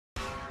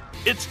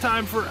It's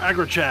time for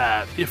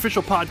AggroChat, the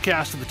official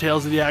podcast of the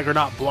Tales of the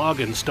Agronaut blog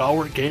and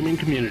stalwart gaming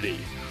community,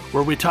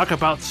 where we talk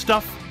about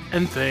stuff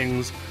and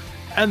things,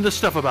 and the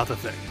stuff about the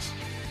things,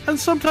 and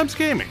sometimes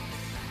gaming.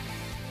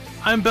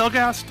 I'm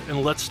Belghast,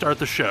 and let's start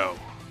the show.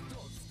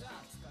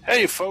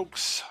 Hey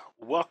folks,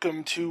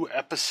 welcome to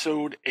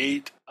episode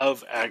 8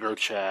 of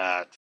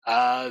AggroChat.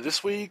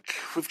 This week,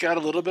 we've got a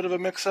little bit of a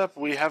mix-up.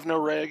 We have no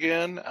Ray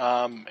again,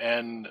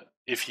 and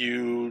if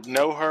you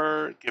know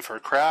her, give her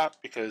crap,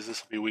 because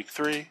this will be week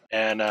 3.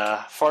 And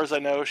as far as I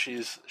know,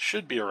 she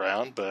should be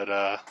around,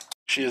 but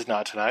she is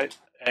not tonight.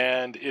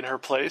 And in her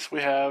place,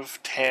 we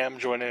have Tam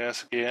joining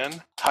us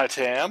again. Hi,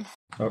 Tam.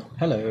 Oh,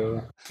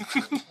 hello.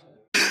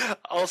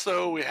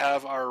 Also, we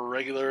have our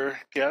regular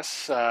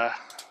guests.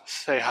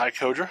 Say hi,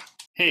 Kodra.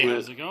 Hey,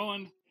 how's it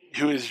going?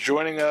 Who is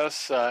joining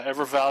us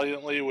ever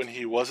valiantly when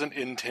he wasn't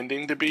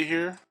intending to be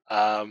here,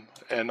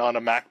 and on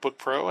a MacBook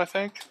Pro, I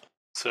think.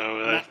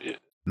 So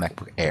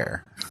MacBook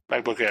Air.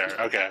 MacBook Air,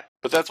 okay.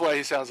 But that's why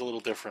he sounds a little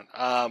different.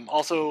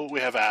 Also, we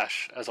have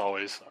Ash, as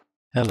always.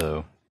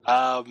 Hello.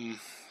 What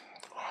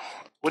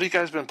have you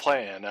guys been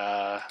playing?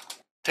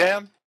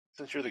 Tam,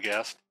 since you're the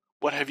guest,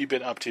 what have you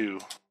been up to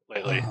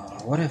lately?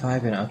 What have I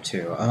been up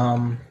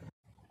to?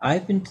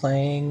 I've been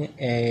playing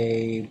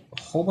a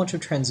whole bunch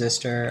of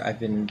Transistor. I've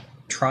been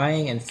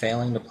trying and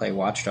failing to play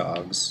Watch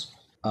Dogs.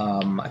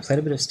 I played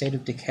a bit of State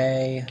of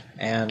Decay,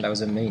 and I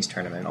was at a minis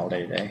tournament all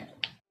day today.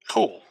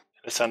 Cool.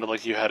 It sounded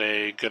like you had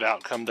a good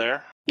outcome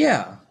there.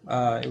 Yeah,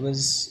 it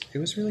was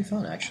really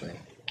fun, actually.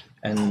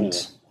 And cool.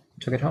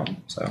 Took it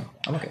home, so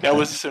I'm okay. Now,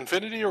 was this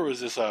Infinity or was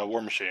this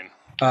War Machine?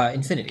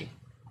 Infinity.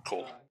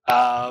 Cool. It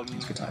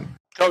was a good time.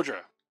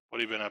 Kodra,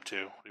 what have you been up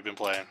to? What have you been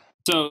playing?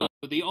 So,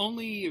 the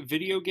only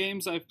video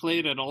games I've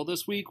played at all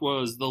this week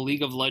was the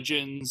League of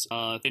Legends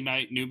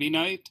Night Newbie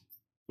Night,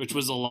 which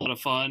was a lot of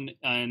fun,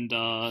 and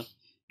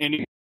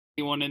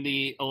anyone in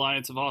the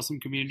Alliance of Awesome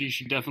community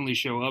should definitely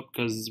show up,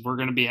 because we're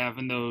going to be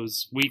having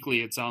those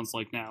weekly, it sounds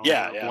like now.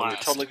 Yeah, we're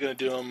totally going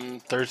to do them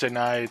Thursday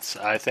nights.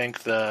 I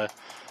think either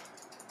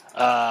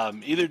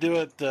do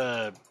it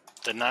the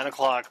 9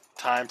 o'clock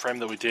time frame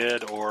that we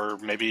did, or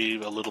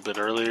maybe a little bit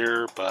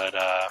earlier, but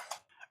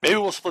maybe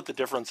we'll split the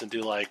difference and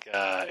do like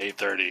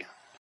 8:30.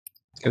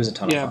 It was a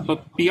ton of fun. Yeah,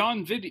 but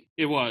beyond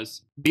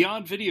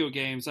video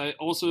games, I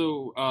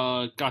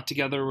also got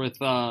together with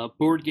a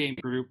board game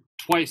group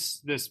twice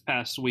this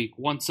past week.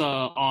 Once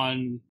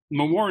on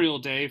Memorial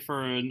Day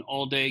for an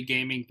all-day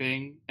gaming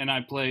thing, and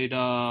I played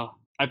Love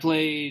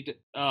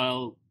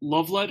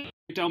Letter,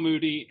 Down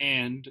Moody,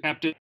 and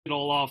capped it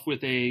all off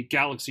with a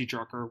Galaxy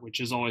Trucker,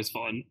 which is always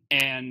fun.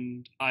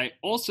 And I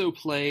also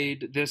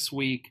played this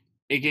week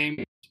a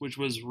game which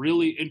was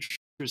really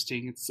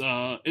interesting. It's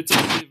a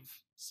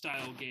live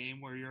style game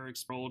where you're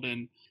explored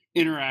and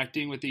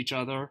interacting with each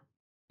other,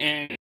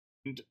 and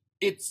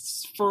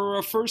it's for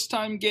a first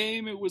time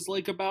game. It was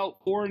like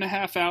about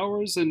 4.5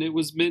 hours, and it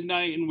was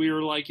midnight, and we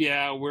were like,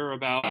 yeah, we're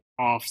about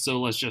off,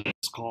 so let's just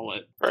call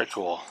it. Very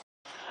cool.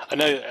 I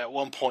know at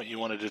one point you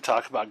wanted to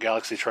talk about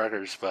Galaxy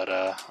Truckers, but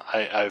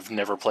I've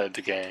never played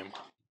the game.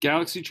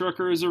 Galaxy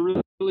Trucker is a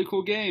really, really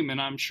cool game,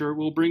 and I'm sure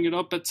we'll bring it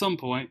up at some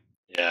point.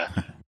 Yeah.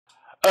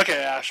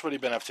 Okay, Ash, what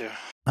have you been up to?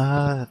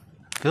 I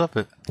feel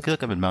like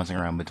I've been bouncing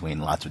around between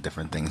lots of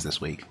different things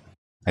this week.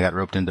 I got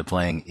roped into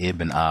playing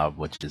Ib and Ob,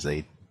 which is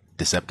a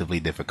deceptively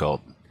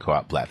difficult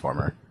co-op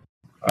platformer.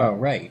 Oh,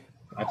 right.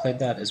 I played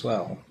that as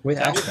well, with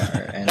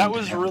Ashgar. And that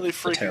was really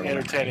freaking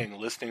entertaining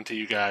listening to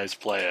you guys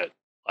play it.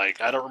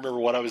 Like, I don't remember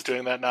what I was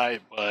doing that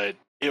night, but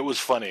it was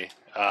funny.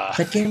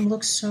 That game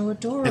looks so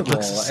adorable. It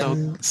looks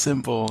so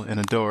simple and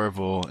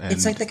adorable. And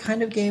it's like the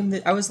kind of game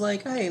that I was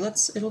like, hey,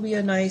 it'll be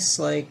a nice,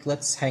 like,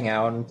 let's hang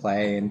out and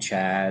play and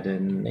chat,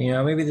 and,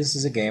 maybe this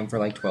is a game for,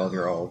 like,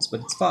 12-year-olds,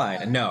 but it's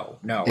fine. And no,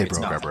 it it's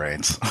broke not. our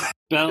brains.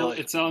 Belle,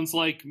 it sounds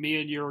like me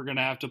and you are going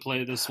to have to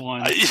play this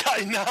one.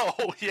 I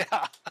know,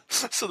 yeah.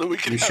 So that we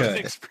can have an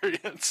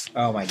experience.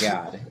 Oh my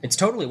god. It's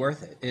totally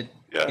worth it.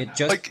 It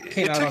just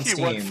came out on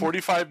Steam. It took you,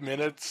 45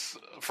 minutes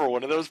for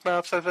one of those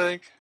maps, I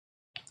think?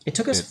 It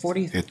took us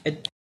 40...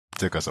 It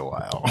took us a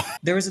while.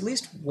 There was at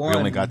least one... We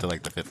only got to,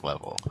 like, the 5th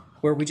level.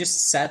 Where we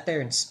just sat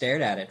there and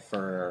stared at it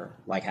for,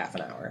 like, half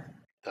an hour.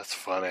 That's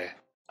funny.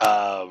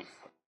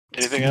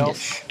 Anything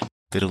else?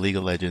 Bit of League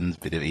of Legends,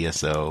 bit of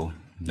ESO.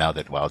 Now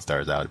that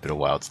WildStar's out, a bit of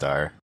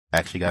WildStar.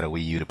 Actually got a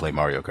Wii U to play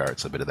Mario Kart,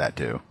 so a bit of that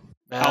too.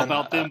 Man, how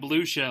about them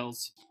blue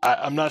shells?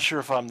 I'm not sure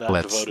if I'm that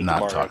devoted to Mario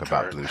Kart. Let's not talk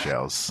about blue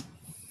shells.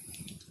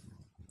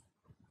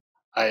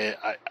 I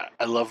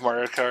love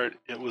Mario Kart.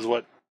 It was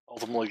what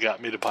ultimately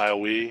got me to buy a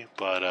Wii,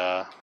 but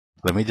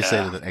let me just say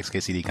that the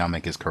XKCD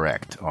comic is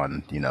correct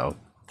on, the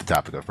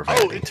topic of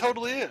profanity. Oh, it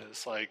totally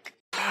is. Like,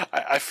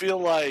 I feel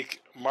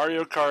like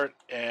Mario Kart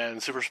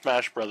and Super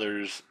Smash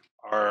Brothers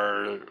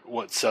are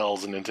what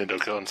sells Nintendo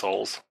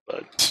consoles,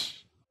 but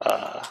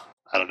I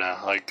don't know.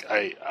 Like,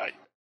 I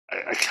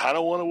kind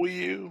of want a Wii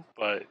U,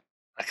 but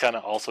I kind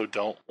of also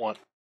don't want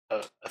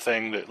a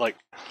thing that, like,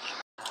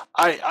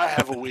 I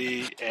have a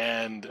Wii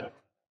and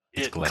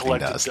it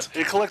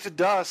collected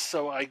dust,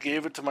 so I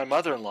gave it to my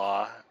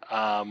mother-in-law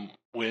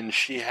when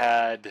she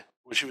had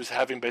when she was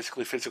having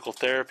basically physical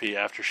therapy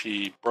after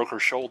she broke her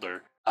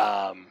shoulder.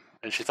 And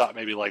she thought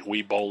maybe like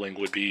Wii bowling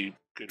would be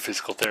good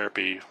physical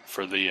therapy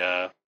for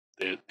the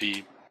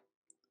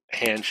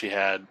hand she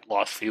had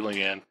lost feeling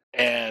in.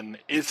 And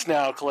it's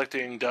now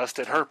collecting dust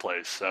at her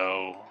place.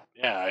 So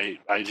yeah,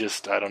 I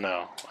don't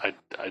know.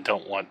 I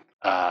don't want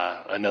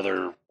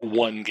another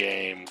one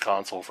game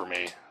console for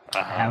me.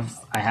 I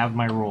have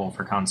my rule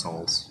for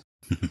consoles.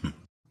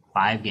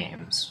 5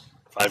 games.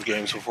 5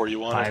 games before you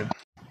want it.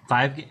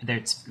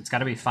 It's got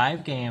to be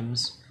 5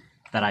 games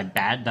that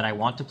I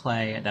want to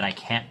play that I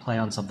can't play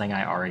on something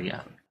I already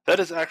own. That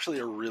is actually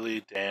a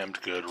really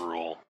damned good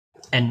rule.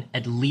 And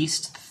at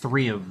least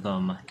 3 of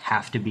them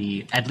have to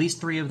be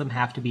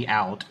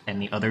out,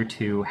 and the other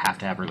 2 have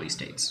to have release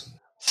dates.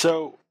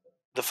 So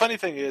the funny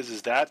thing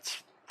is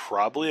that's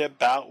probably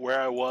about where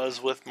I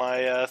was with my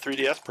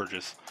 3DS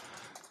purchase.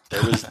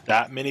 There was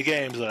that many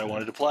games that I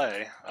wanted to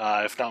play,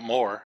 if not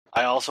more.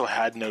 I also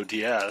had no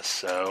DS,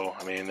 so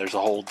I mean, there's a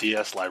whole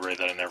DS library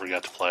that I never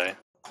got to play.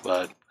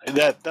 But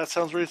that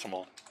sounds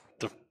reasonable.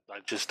 I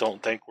just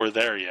don't think we're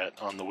there yet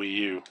on the Wii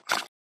U.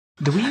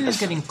 The Wii U is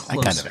getting closer.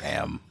 I kind of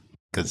am,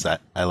 because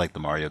I like the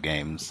Mario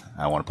games.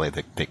 I want to play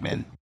the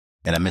Pikmin.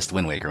 And I missed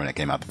Wind Waker when it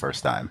came out the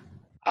first time.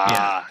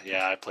 Yeah,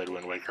 I played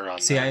Wind Waker on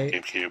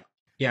GameCube.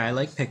 Yeah, I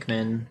like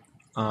Pikmin.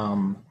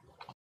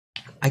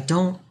 I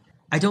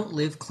don't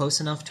live close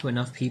enough to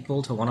enough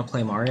people to want to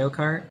play Mario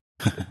Kart.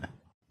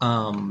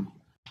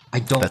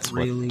 I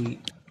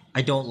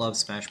don't love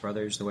Smash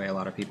Brothers the way a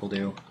lot of people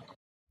do.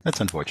 That's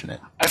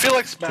unfortunate. I feel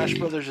like Smash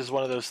Brothers is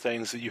one of those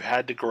things that you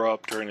had to grow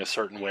up during a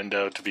certain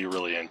window to be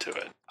really into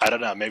it. I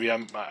don't know. Maybe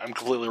I'm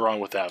completely wrong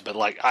with that, but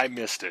like I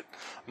missed it.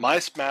 My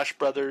Smash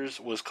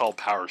Brothers was called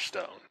Power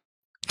Stone.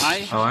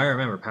 I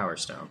remember Power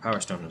Stone. Power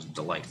Stone was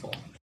delightful.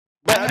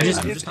 But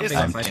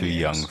I'm too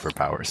young for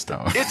Power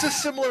Stone. It's a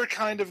similar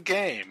kind of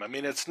game. I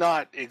mean, it's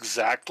not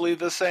exactly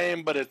the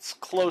same, but it's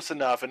close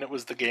enough, and it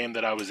was the game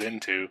that I was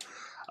into.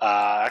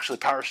 Actually,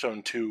 Power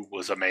Stone 2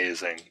 was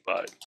amazing,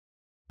 but...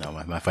 No,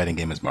 my fighting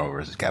game is Marvel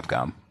vs.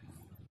 Capcom.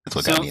 That's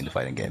what got me into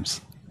fighting games.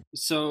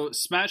 So,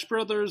 Smash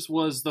Brothers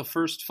was the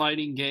first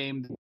fighting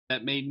game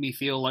that made me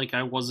feel like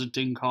I wasn't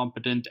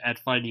incompetent at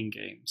fighting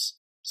games.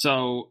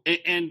 So,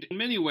 and in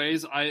many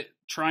ways,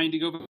 trying to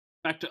go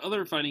back to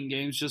other fighting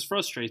games just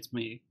frustrates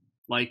me.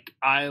 Like,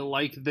 I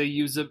like the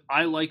ease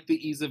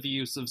of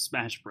use of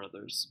Smash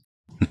Brothers.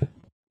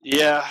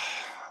 Yeah,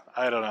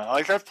 I don't know.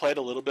 Like, I've played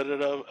a little bit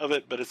of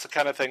it, but it's the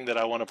kind of thing that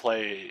I want to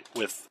play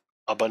with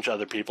a bunch of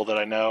other people that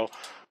I know,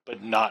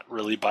 but not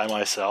really by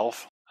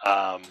myself.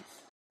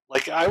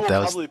 Like, I will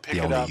probably pick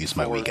it up for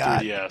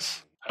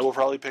 3DS. I will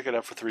probably pick it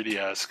up for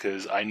 3DS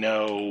because I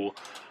know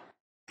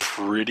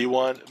pretty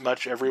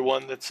much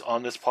everyone that's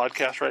on this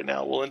podcast right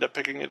now will end up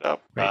picking it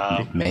up.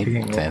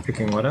 Maybe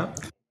picking what up?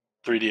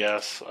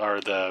 3DS or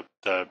the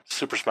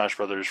Super Smash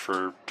Brothers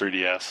for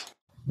 3DS.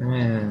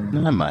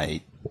 I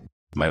might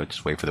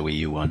just wait for the Wii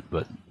U one,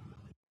 but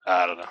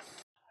I don't know.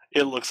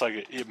 It looks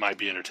like it might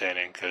be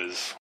entertaining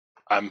because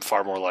I'm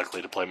far more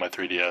likely to play my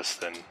 3DS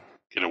than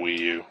get a Wii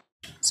U.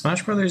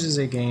 Smash Brothers is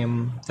a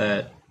game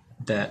that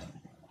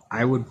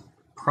I would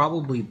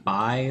probably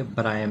buy,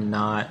 but I am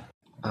not.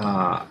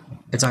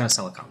 It's not going to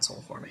sell a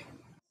console for me.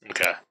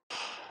 Okay.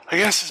 I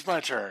guess it's my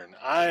turn.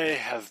 I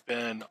have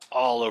been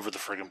all over the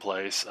friggin'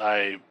 place.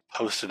 I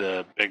posted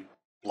a big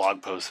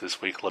blog post this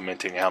week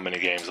lamenting how many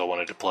games I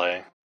wanted to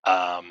play.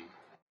 I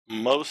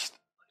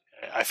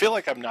feel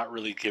like I'm not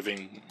really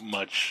giving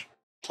much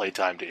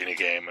playtime to any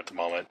game at the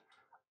moment.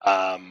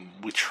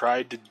 We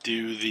tried to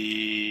do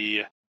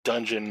the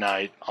dungeon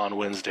night on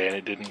Wednesday and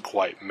it didn't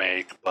quite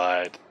make,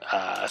 but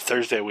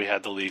Thursday we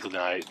had the league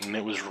night and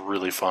it was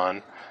really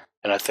fun.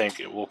 And I think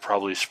it will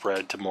probably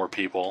spread to more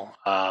people.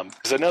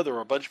 Because I know there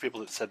were a bunch of people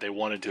that said they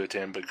wanted to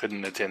attend but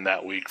couldn't attend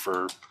that week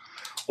for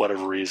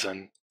whatever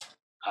reason.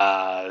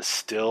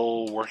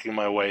 Still working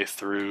my way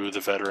through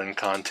the veteran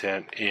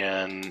content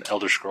in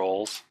Elder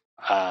Scrolls.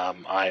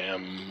 I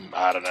am,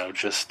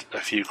 just a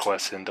few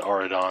quests into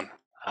Auradon.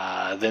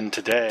 Then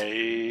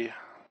today,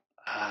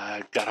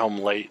 I got home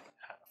late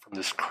from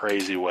this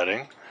crazy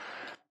wedding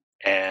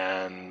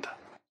and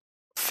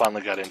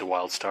finally got into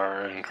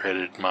WildStar and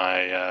created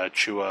my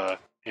Chua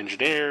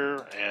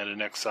Engineer and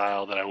an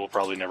Exile that I will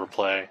probably never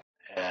play.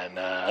 And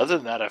other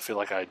than that, I feel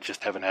like I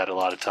just haven't had a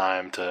lot of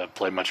time to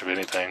play much of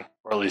anything,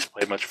 or at least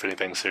play much of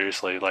anything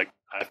seriously. Like,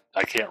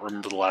 I can't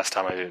remember the last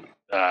time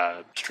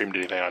I streamed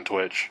anything on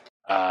Twitch.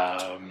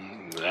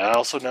 I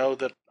also know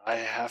that I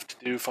have to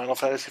do Final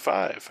Fantasy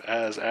V,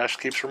 as Ash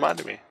keeps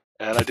reminding me.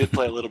 And I did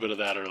play a little bit of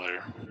that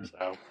earlier.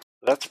 So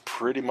that's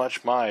pretty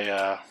much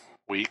my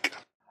week.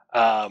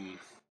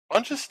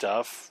 Bunch of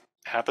stuff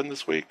happened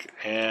this week,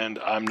 and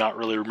I'm not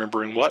really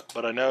remembering what,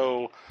 but I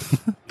know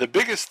the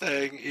biggest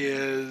thing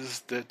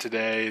is that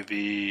today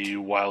the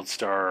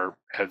WildStar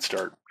Head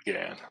Start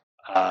began.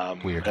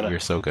 We're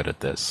so good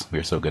at this.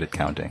 We're so good at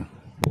counting.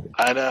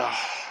 I know.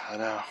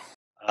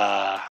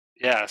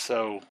 Yeah,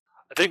 so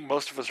I think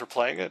most of us are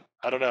playing it.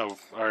 I don't know.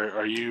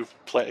 Are you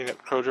playing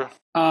it, Kodra?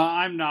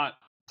 I'm not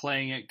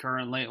playing it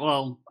currently.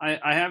 Well,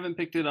 I haven't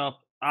picked it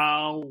up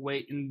I'll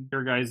wait and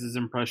your guys'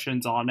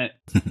 impressions on it.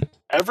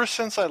 Ever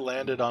since I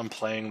landed on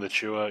playing the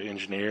Chua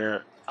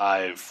Engineer,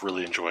 I've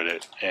really enjoyed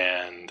it,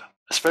 and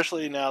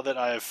especially now that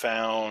I have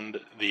found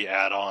the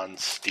add-on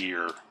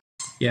Steer.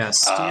 Yeah,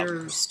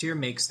 Steer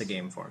makes the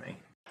game for me.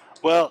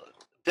 Well,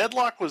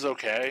 Deadlock was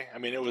okay. I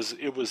mean,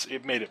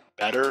 it made it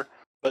better,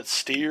 but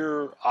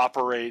Steer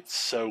operates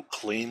so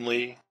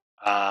cleanly.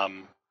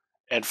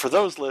 And for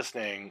those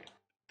listening,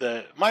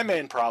 my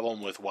main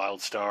problem with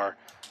WildStar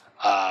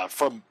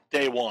from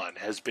day one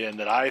has been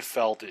that I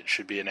felt it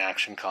should be an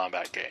action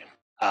combat game.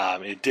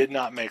 It did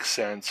not make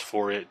sense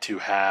for it to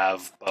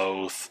have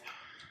both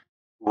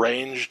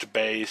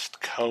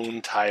ranged-based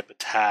cone-type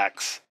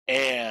attacks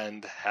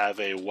and have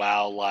a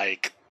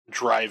WoW-like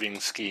driving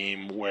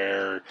scheme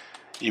where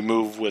you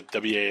move with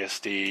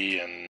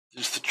WASD and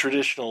just the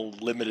traditional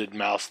limited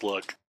mouse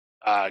look.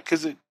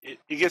 Because it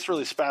gets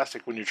really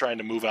spastic when you're trying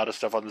to move out of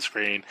stuff on the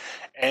screen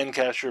and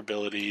cast your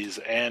abilities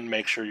and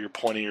make sure you're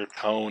pointing your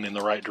cone in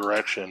the right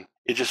direction.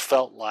 It just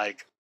felt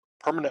like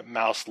permanent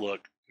mouse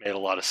look made a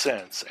lot of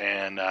sense.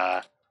 And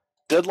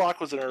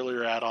Deadlock was an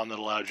earlier add-on that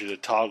allowed you to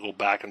toggle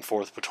back and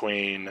forth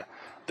between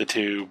the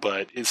two,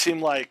 but it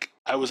seemed like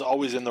I was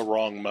always in the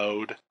wrong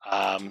mode.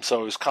 So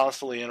I was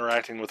constantly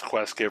interacting with the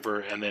quest giver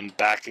and then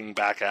backing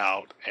back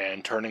out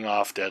and turning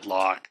off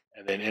Deadlock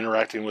and then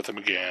interacting with him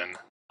again.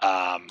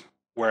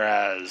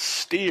 Whereas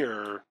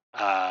Steer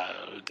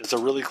does a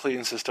really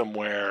clean system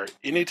where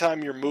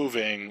anytime you're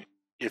moving,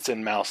 it's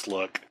in mouse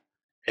look,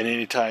 and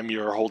anytime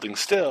you're holding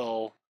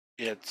still,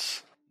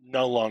 it's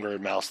no longer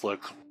in mouse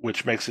look,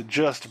 which makes it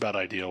just about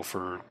ideal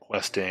for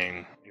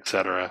questing,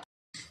 etc.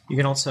 You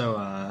can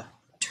also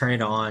turn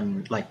it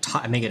on, like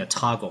make it a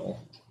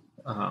toggle,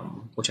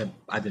 which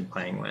I've been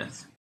playing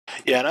with.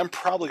 Yeah, and I'm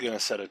probably going to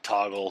set a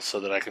toggle so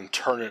that I can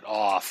turn it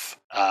off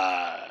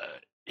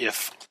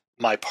if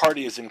my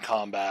party is in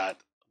combat,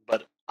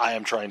 but I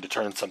am trying to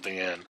turn something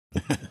in.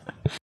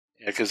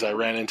 Yeah, because I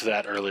ran into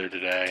that earlier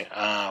today.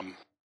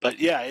 But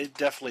yeah, it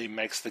definitely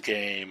makes the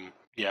game,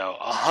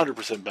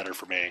 100% better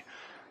for me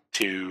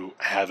to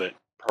have it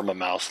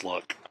perma-mouse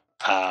look.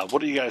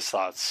 What are you guys'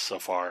 thoughts so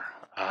far?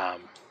 I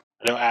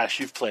know, Ash,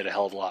 you've played a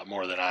hell of a lot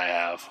more than I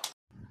have.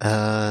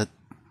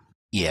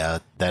 Yeah,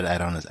 that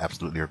add-on is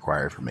absolutely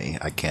required for me.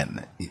 At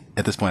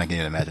this point, I can't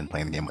even imagine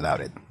playing the game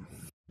without it.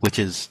 Which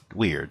is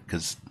weird,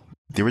 because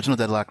the original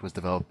Deadlock was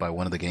developed by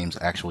one of the game's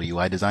actual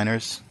UI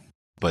designers,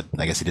 but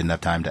I guess he didn't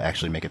have time to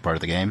actually make it part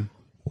of the game.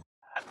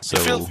 So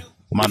it feels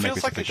like it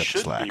picked up the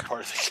should slack. be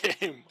part of the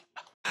game.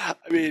 I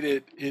mean,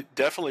 it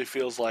definitely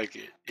feels like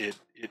it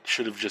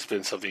should have just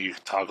been something you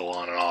could toggle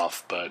on and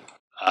off, but...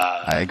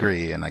 I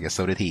agree, and I guess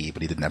so did he,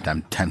 but he didn't have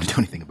time to do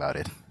anything about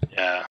it.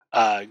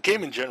 Yeah.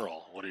 Game in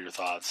general, what are your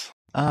thoughts?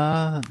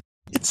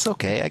 It's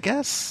okay, I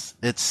guess.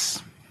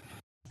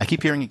 I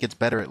keep hearing it gets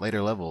better at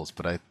later levels,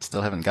 but I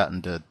still haven't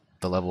gotten to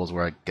the levels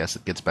where I guess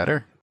it gets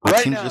better. It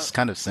seems just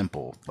kind of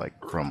simple, like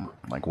from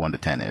 1 to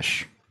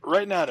 10-ish.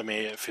 Right now, to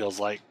me, it feels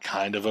like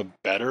kind of a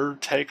better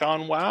take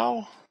on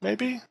WoW,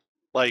 maybe?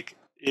 Like,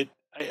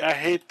 I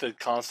hate the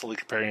constantly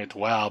comparing it to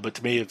WoW, but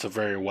to me, it's a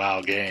very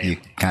WoW game. You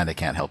kind of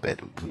can't help it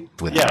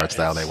with the art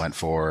style they went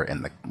for,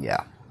 and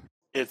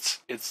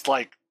It's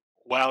like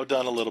WoW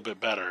done a little bit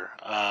better.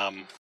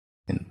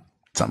 In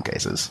some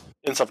cases.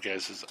 In some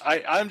cases.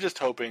 I'm just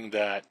hoping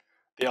that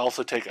they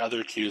also take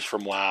other cues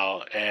from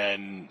WoW,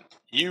 and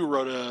you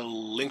wrote a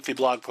lengthy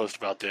blog post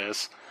about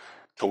this,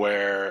 to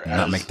where...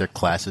 Not make their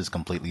classes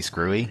completely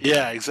screwy?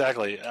 Yeah,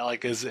 exactly.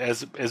 Like,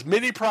 as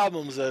many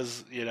problems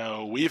as,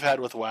 we've had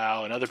with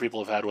WoW and other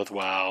people have had with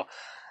WoW,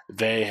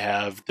 they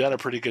have done a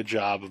pretty good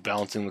job of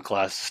balancing the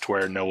classes to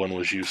where no one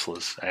was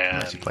useless. And,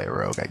 unless you play a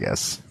rogue, I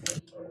guess.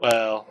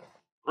 Well,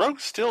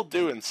 rogues still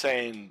do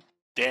insane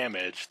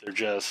damage. They're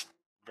just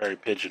very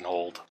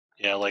pigeonholed.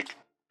 Like,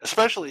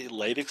 especially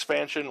late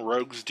expansion,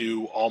 rogues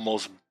do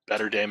almost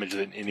better damage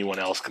than anyone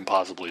else can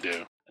possibly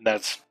do. And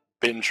that's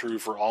been true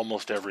for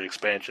almost every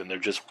expansion. They're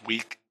just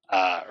weak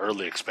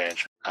early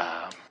expansion.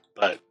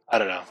 But I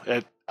don't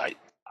know.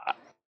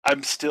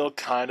 I'm still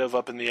kind of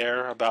up in the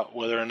air about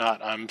whether or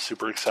not I'm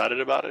super excited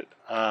about it.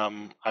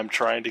 I'm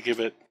trying to give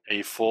it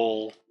a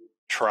full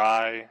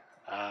try,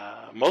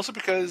 mostly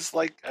because,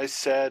 like I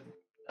said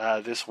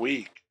this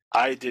week,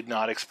 I did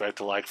not expect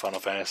to like Final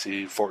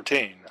Fantasy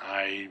XIV.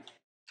 I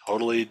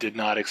totally did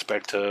not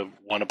expect to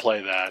want to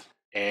play that,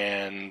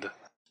 and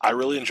I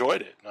really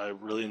enjoyed it. I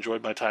really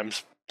enjoyed my time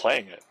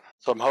playing it.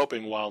 So I'm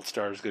hoping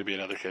WildStar is going to be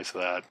another case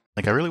of that.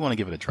 Like, I really want to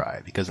give it a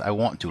try, because I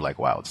want to like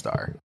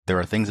WildStar. There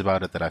are things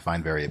about it that I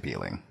find very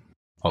appealing.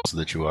 Also,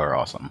 that you are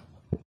awesome.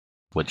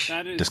 Which,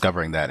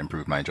 discovering that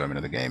improved my enjoyment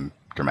of the game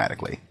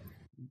dramatically.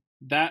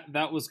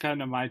 That was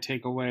kind of my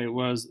takeaway,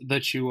 was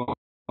that you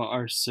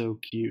are so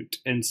cute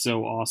and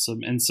so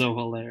awesome and so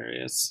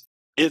hilarious.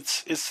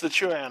 It's the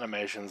Chua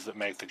animations that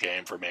make the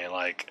game for me.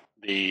 Like,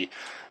 the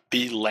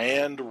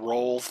land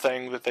roll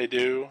thing that they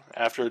do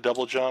after a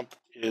double jump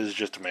is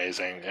just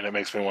amazing, and it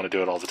makes me want to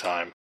do it all the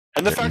time.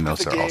 And the fact that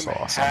the game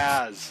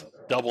has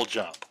double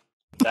jump,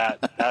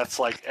 that's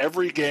like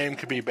every game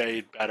can be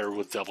made better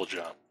with double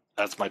jump.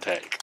 That's my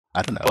take.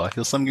 I don't know. I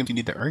feel some games you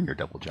need to earn your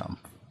double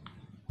jump,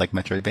 like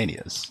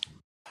Metroidvanias.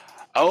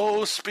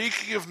 Oh,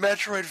 speaking of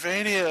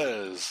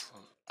Metroidvanias,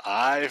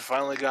 I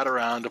finally got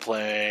around to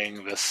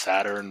playing the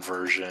Saturn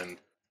version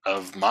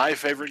of my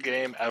favorite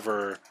game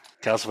ever,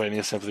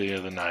 Castlevania Symphony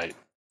of the Night.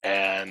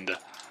 And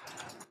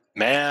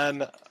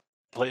man,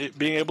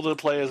 being able to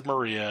play as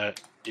Maria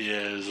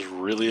is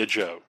really a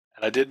joke.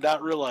 And I did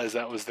not realize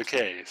that was the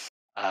case.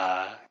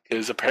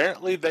 Because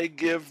apparently they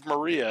give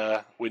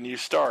Maria, when you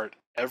start,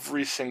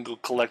 every single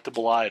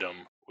collectible item,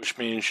 which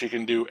means she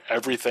can do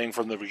everything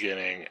from the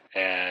beginning,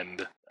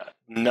 and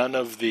none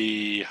of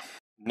the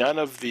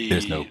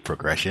There's no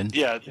progression.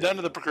 Yeah, none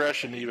of the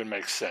progression even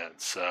makes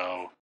sense.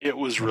 So it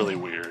was really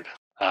weird.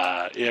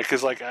 Yeah,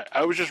 because like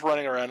I was just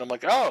running around. I'm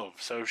like, oh,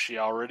 so she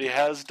already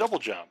has double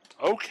jump.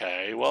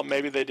 Okay, well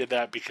maybe they did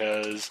that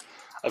because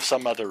of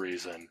some other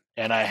reason.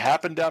 And I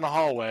happened down a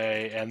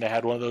hallway, and they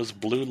had one of those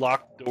blue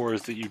locked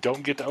doors that you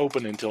don't get to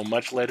open until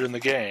much later in the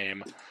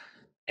game.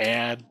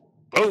 And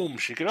boom,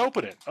 she can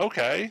open it.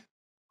 Okay,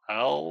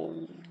 well,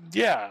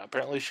 yeah.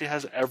 Apparently, she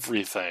has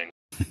everything.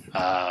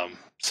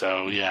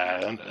 So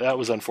yeah, and that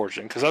was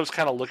unfortunate because I was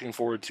kind of looking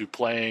forward to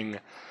playing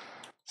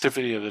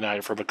Symphony of the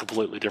Night from a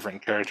completely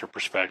different character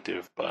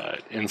perspective,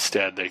 but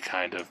instead they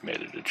kind of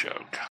made it a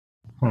joke.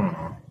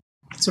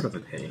 Sort of a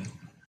pity.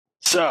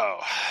 So,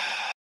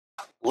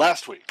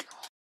 last week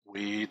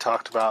we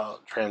talked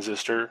about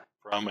Transistor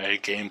from a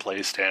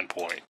gameplay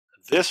standpoint.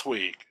 This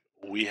week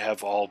we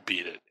have all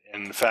beat it.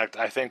 In fact,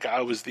 I think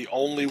I was the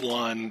only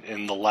one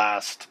in the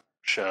last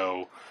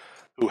show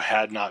who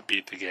had not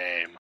beat the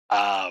game.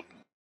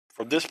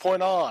 From this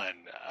point on,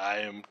 I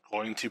am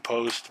going to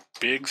post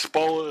big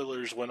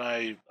spoilers when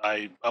I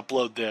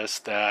upload this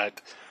that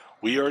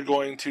we are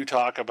going to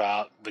talk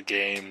about the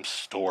game's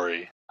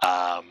story.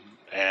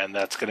 And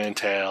that's going to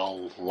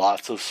entail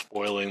lots of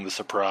spoiling the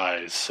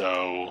surprise.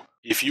 So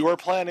if you are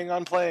planning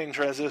on playing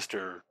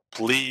Transistor,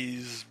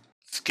 please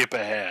skip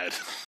ahead.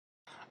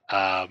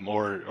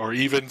 Or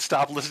even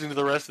stop listening to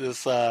the rest of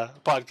this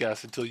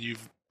podcast until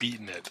you've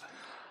beaten it.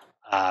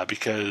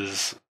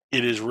 Because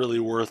it is really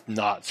worth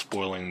not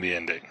spoiling the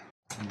ending.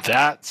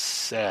 That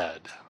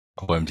said...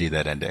 OMG,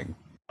 that ending.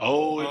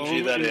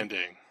 OMG, that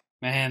ending.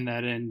 Man,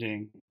 that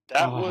ending.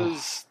 That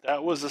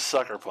was a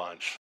sucker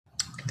punch.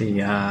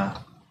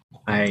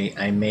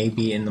 I may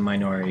be in the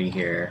minority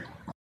here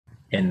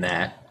in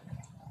that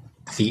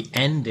the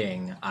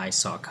ending I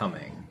saw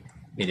coming.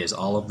 It is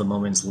all of the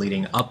moments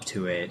leading up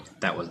to it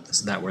that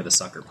were the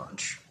sucker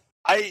punch.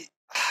 I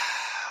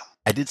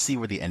did see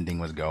where the ending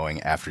was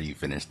going after you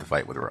finished the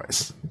fight with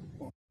Royce.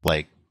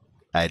 Like,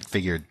 I had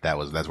figured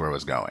that's where it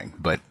was going,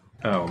 but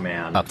oh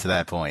man, up to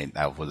that point,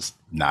 I was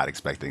not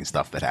expecting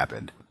stuff that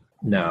happened.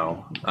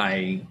 No,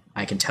 I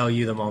can tell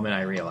you the moment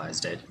I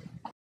realized it.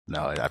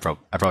 No, I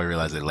probably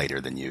realized it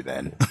later than you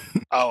then.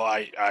 Oh,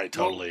 I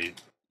totally.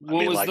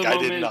 I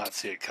did not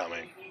see it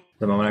coming.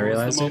 The moment I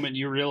realized the moment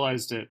you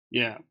realized it,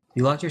 yeah.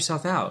 You locked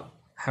yourself out.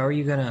 How are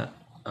you gonna?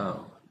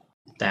 Oh,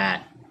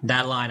 that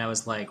line. I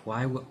was like,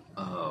 why?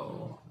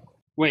 Oh.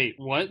 Wait,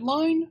 what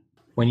line?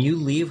 When you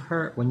leave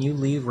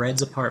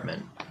Red's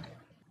apartment,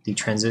 the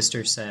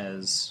transistor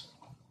says,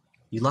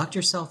 "You locked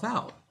yourself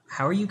out.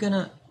 How are you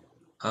gonna?"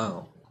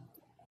 Oh.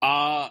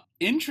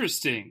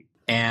 Interesting.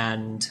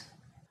 And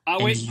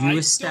wait, you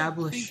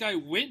establish. I don't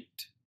think I went.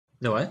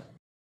 The what?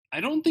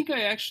 I don't think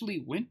I actually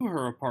went to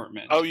her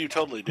apartment. Oh, you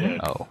totally did.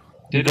 Oh.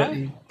 Did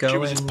I?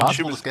 It's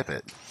possible to skip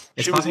it.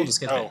 It's possible to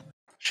skip it.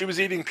 She was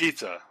eating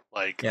pizza.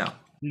 Yeah.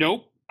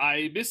 Nope.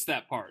 I missed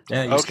that part.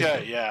 Yeah,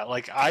 okay, yeah.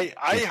 Like I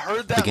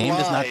heard that line. The game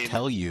does not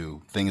tell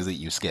you things that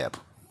you skip.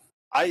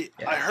 I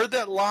heard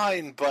that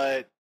line,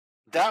 but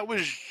that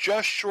was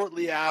just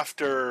shortly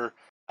after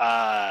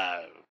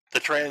the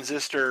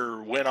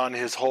Transistor went on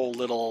his whole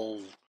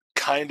little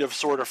kind of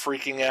sort of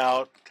freaking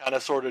out, kind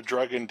of sort of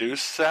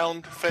drug-induced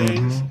sound phase.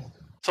 Mm-hmm.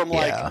 So I'm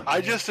like,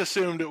 I just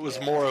assumed it was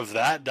more of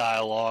that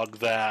dialogue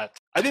that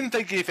I didn't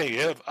think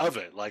anything of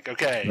it. Like,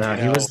 okay, no,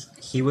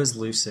 he was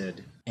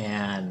lucid,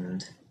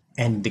 and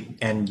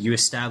you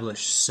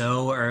established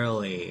so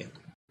early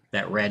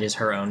that Red is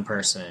her own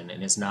person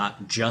and is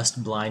not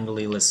just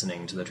blindly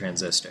listening to the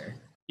Transistor.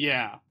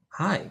 Yeah.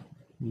 Hi,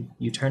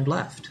 you turned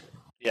left.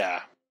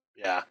 Yeah.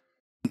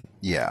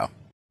 Yeah,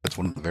 that's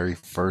one of the very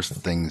first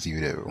things you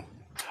do.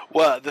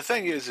 Well, the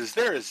thing is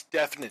there is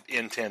definite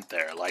intent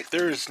there. Like,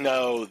 there is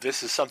no,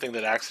 this is something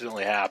that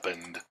accidentally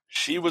happened.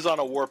 She was on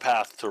a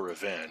warpath to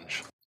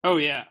revenge. Oh,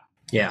 yeah.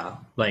 Yeah,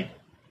 like,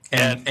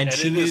 and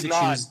she knew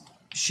that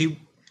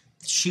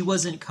she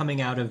wasn't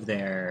coming out of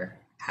there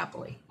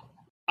happily.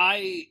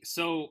 I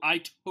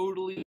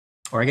totally...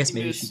 Or I guess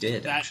maybe she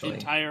did, that actually.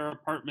 Entire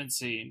apartment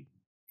scene.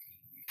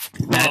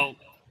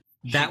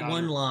 That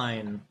one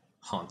line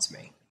haunts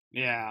me.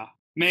 Yeah.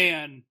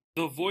 Man,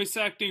 the voice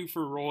acting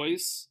for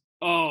Royce,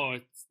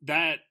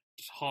 that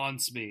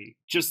haunts me.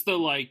 Just the,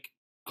 like,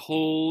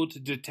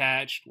 cold,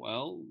 detached,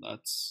 well,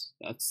 that's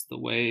the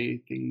way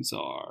things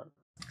are.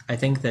 I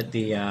think that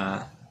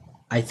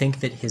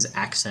his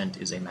accent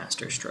is a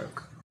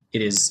masterstroke.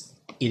 It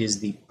is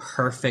the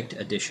perfect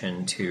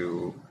addition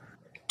to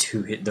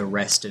to the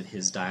rest of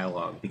his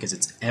dialogue because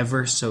it's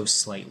ever so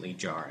slightly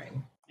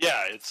jarring.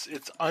 Yeah, it's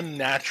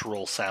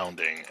unnatural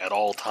sounding at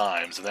all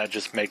times, and that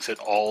just makes it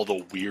all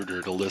the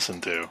weirder to listen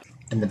to.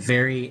 And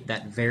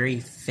that very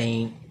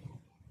faint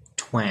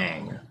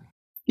twang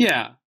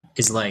Yeah.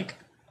 is like,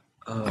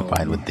 oh,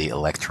 Combined with the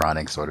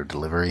electronic sort of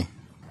delivery.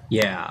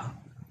 yeah.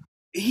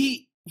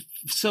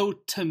 So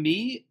to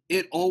me,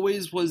 it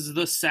always was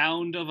the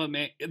sound of a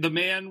man. The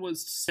man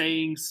was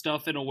saying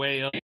stuff in a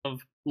way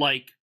of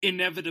like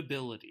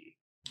inevitability.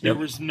 There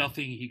was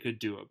nothing he could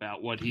do about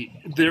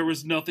there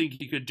was nothing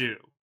he could do.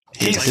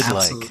 He's like-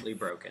 absolutely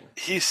broken.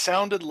 He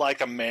sounded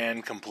like a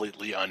man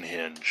completely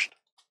unhinged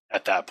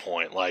at that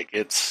point. Like,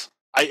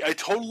 I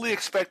totally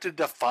expected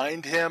to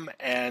find him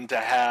and to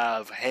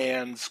have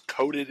hands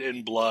coated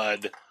in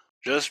blood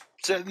just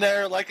sitting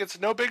there like it's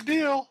no big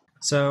deal.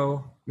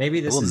 So maybe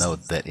this We'll is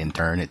note that in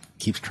turn, it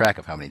keeps track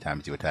of how many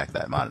times you attack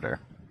that monitor.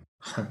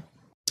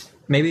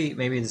 maybe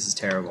this is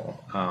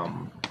terrible.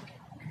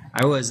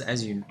 I was,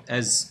 as you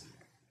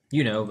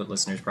know, but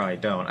listeners probably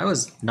don't.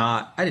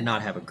 I did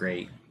not have a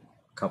great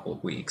couple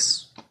of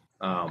weeks,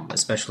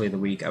 especially the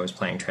week I was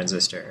playing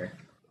Transistor.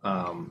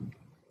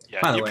 Yeah,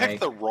 By the you way,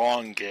 picked the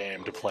wrong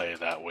game to play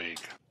that week.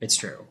 it's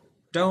true.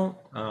 Don't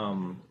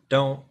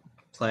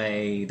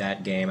play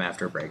that game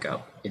after a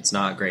breakup. It's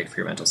not great for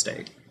your mental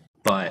state.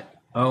 But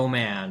oh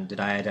man,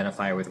 did I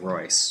identify with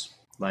Royce?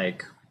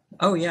 Like,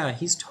 oh yeah,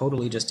 he's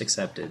totally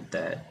accepted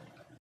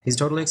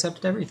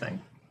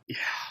everything. Yeah.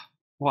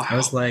 Wow. I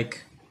was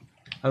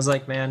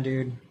like, man,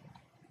 dude,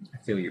 I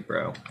feel you,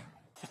 bro.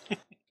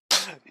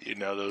 You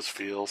know those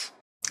feels.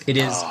 It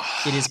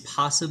is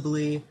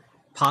possibly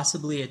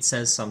it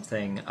says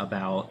something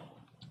about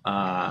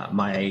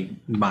my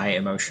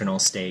emotional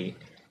state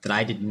that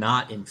I did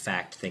not in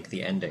fact think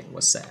the ending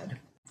was sad.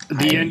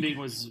 The ending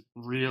was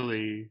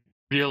really,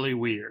 really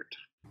weird.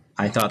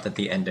 I thought that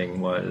the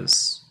ending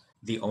was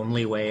the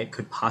only way it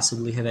could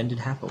possibly have ended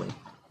happily.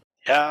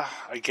 Yeah,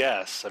 I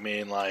guess. I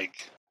mean,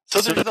 like...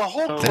 So there's the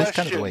whole question... That's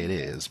kind of the way it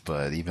is,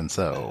 but even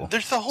so...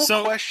 There's the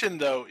whole question,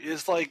 though,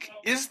 is like,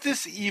 is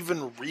this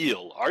even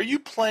real? Are you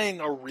playing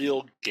a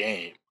real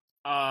game?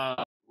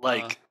 No,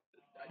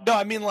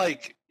 I mean,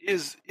 like,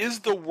 is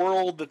the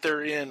world that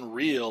they're in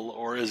real,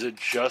 or is it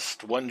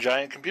just one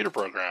giant computer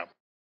program?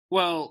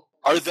 Well...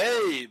 Are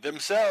they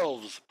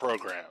themselves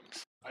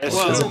programs?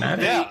 Doesn't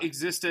matter. They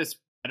exist as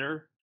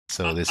matter.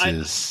 So this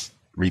is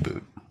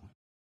Reboot,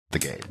 the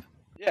game.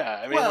 Yeah,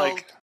 I mean,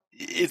 like,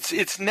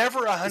 it's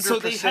never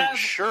 100%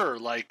 sure.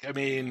 Like, I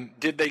mean,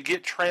 did they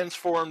get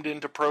transformed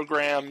into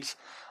programs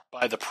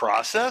by the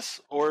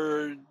process,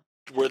 or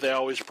were they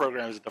always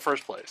programs in the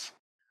first place?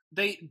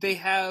 They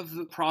have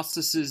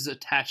processes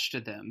attached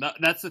to them.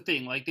 That's the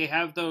thing. Like, they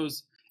have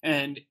those,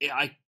 and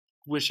I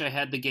wish I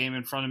had the game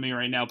in front of me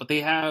right now, but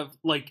they have,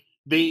 like,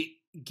 they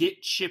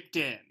get chipped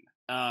in.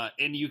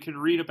 And you can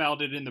read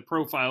about it in the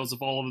profiles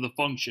of all of the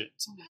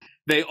functions.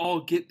 They all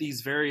get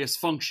these various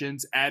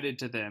functions added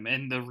to them,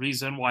 and the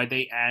reason why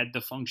they add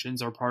the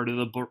functions are part of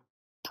the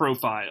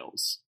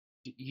profiles.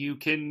 You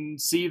can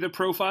see the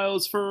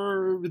profiles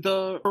for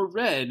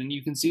Red, and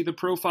you can see the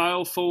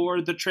profile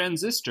for the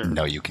Transistor.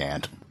 No, you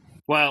can't.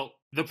 Well,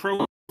 the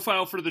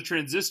profile for the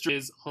Transistor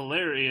is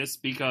hilarious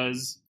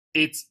because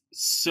it's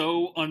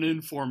so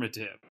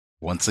uninformative.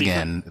 Once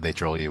again, they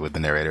troll you with the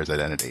narrator's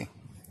identity.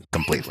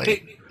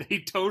 Completely. They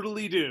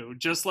totally do,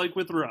 just like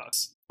with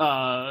Russ.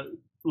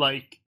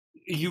 Like,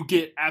 you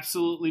get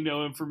absolutely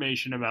no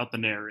information about the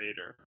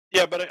narrator.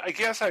 Yeah, but I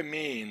guess I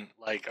mean,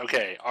 like,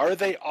 okay, are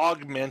they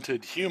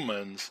augmented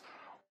humans,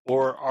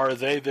 or are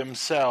they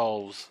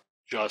themselves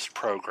just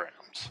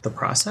programs? The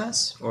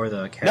process or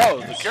the characters?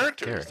 No, the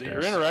characters that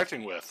you're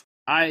interacting with.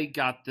 I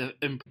got the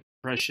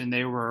impression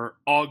they were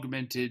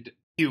augmented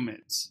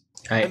humans.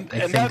 I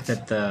think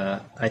that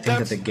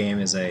the game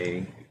is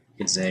a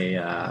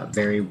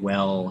very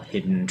well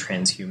hidden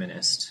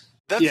transhumanist.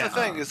 That's the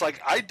thing. Is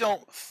like I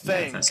don't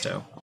think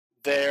manifesto.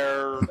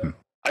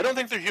 I don't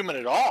think they're human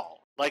at all.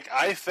 Like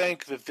I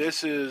think that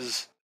this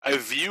is a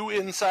view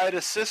inside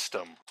a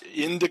system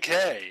in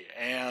decay,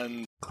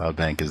 and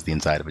Cloudbank is the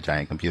inside of a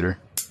giant computer.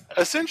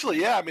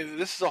 Essentially, yeah. I mean,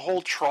 this is a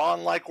whole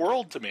Tron-like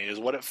world to me. Is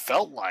what it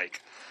felt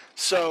like.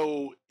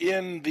 So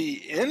in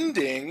the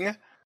ending,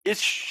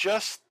 it's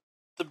just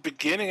the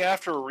beginning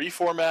after a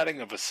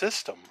reformatting of a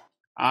system.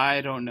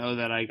 I don't know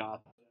that I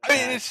got that. I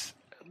mean,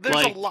 there's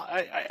like, a lot.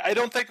 I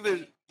don't think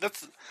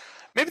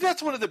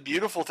that's one of the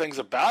beautiful things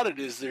about it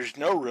is there's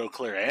no real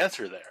clear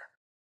answer there.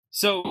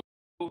 So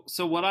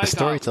what I got the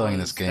storytelling in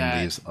was this game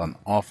leaves an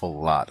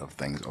awful lot of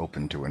things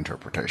open to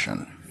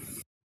interpretation.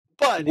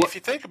 But if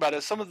you think about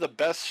it, some of the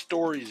best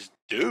stories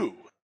do.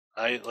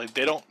 Like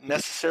they don't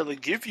necessarily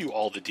give you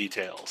all the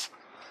details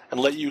and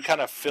let you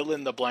kind of fill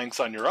in the blanks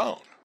on your own.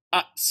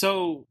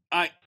 So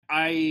I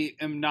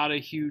am not a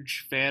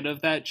huge fan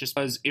of that just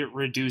because it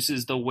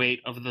reduces the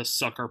weight of the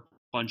sucker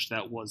punch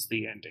that was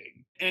the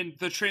ending. And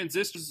the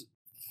Transistor's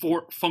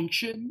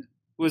function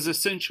was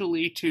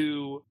essentially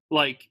to,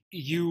 like,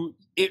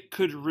 it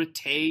could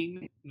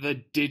retain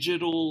the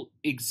digital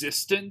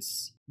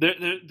existence.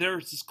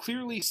 There's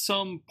clearly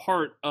some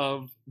part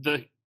of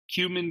the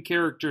human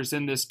characters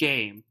in this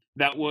game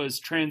that was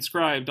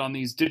transcribed on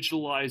these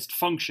digitalized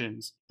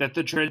functions that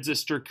the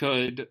transistor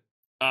could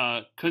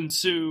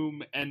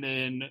consume and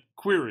then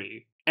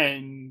query.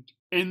 And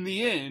in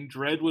the end,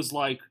 Red was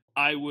like,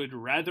 I would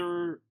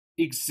rather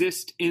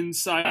exist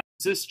inside the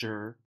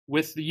transistor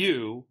with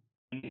you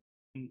and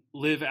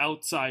live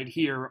outside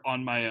here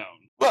on my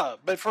own. Well,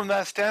 but from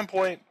that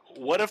standpoint,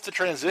 what if the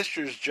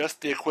transistor is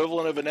just the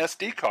equivalent of an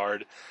SD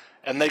card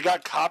and they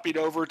got copied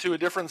over to a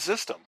different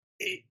system?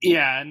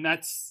 Yeah, and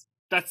that's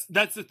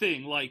the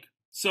thing. Like,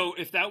 so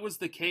if that was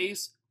the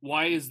case,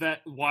 why is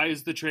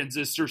the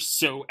transistor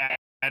so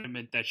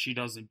adamant that she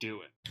doesn't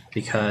do it?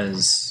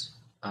 Because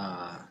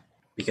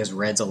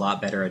Red's a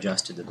lot better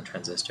adjusted than the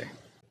transistor.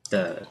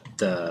 The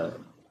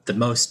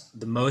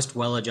most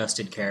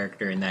well-adjusted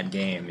character in that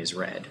game is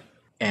Red,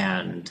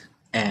 and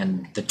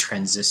the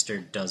transistor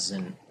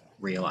doesn't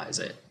realize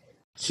it.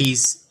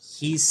 He's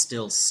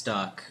still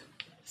stuck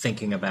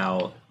thinking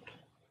about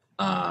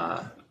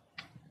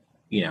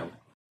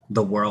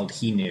the world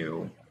he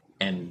knew,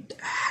 and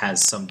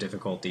has some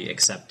difficulty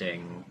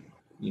accepting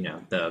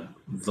the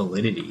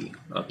validity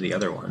of the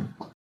other one,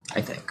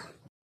 I think.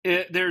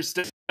 There's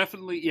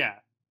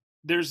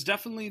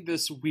definitely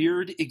this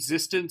weird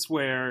existence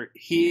where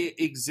he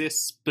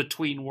exists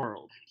between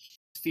worlds.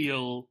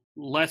 Feel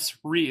less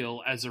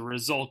real as a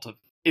result of it.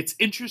 It's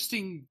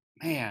interesting,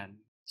 man.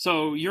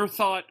 So your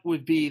thought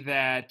would be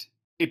that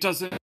it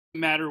doesn't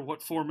matter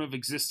what form of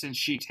existence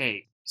she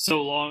takes,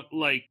 so long,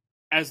 like,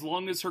 as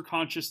long as her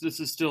consciousness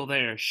is still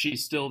there,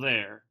 she's still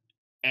there,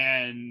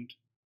 and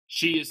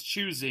she is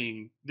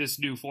choosing this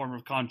new form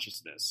of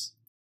consciousness.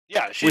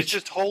 Yeah, she's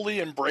just wholly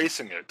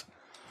embracing it.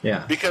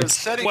 Yeah,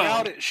 because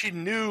she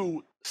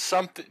knew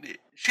something.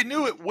 She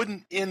knew it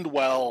wouldn't end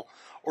well,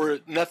 or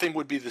nothing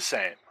would be the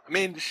same. I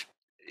mean,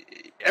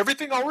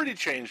 everything already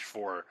changed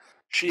for her.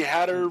 She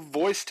had her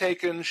voice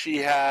taken. She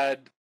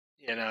had,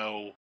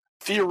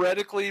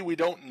 theoretically, we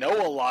don't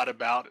know a lot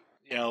about,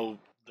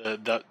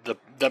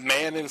 the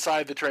man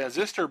inside the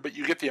transistor, but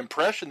you get the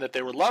impression that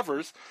they were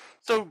lovers.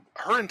 So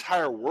her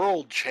entire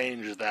world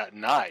changed that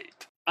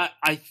night.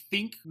 I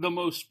think the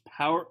most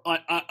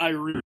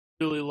I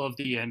really love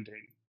the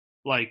ending,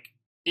 like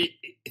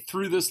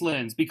through this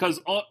lens, because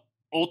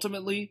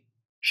ultimately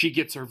she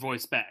gets her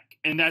voice back,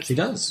 and she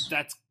does.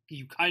 That's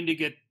you kind of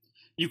get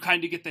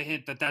the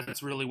hint that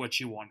that's really what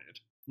she wanted.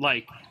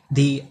 Like,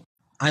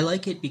 I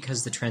like it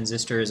because the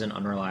transistor is an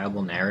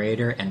unreliable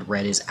narrator, and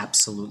Red is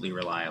absolutely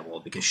reliable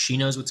because she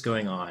knows what's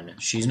going on,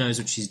 she knows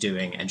what she's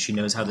doing, and she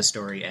knows how the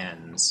story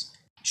ends.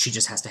 She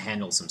just has to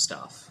handle some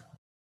stuff.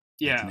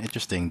 Yeah, it's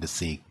interesting to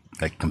see,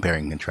 like,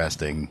 comparing and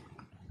contrasting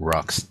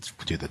Rux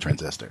to the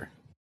transistor.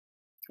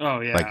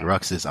 Oh yeah, like,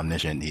 Rux is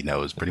omniscient. He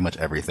knows pretty much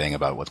everything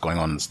about what's going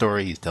on in the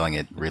story. He's telling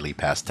it really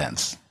past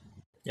tense.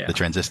 Yeah. The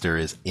transistor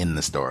is in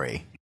the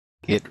story.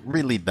 It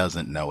really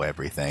doesn't know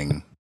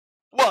everything.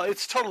 Well,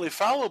 it's totally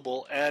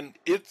fallible, and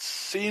it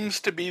seems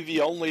to be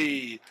the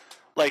only...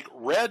 Like,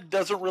 Red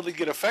doesn't really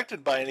get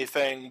affected by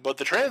anything, but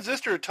the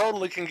transistor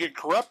totally can get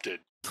corrupted.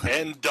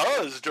 And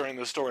does during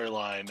the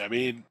storyline. I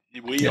mean,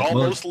 we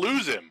almost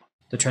lose him.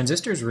 The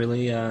transistor's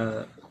really,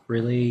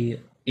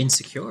 really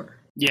insecure.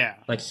 Yeah.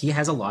 Like, he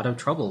has a lot of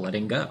trouble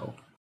letting go.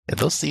 Yeah,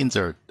 those scenes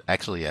are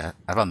actually, I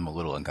found them a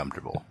little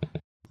uncomfortable.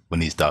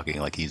 When he's talking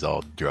like he's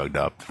all drugged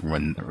up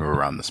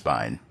around the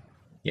spine.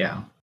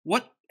 Yeah.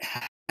 What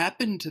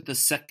happened to the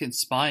second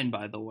spine,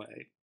 by the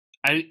way?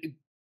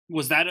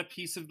 Was that a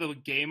piece of the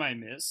game I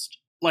missed?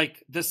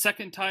 Like, the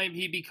second time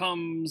he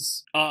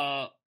becomes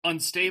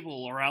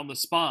unstable around the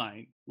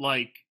spine,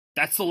 like,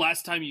 that's the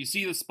last time you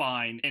see the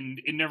spine,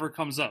 and it never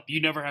comes up.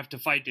 You never have to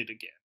fight it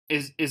again.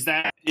 Is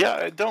that... Yeah,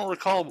 I don't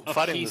recall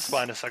fighting the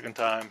spine a second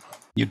time.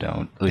 You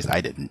don't. At least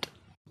I didn't.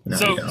 No,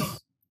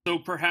 so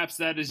perhaps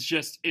that is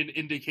just an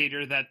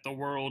indicator that the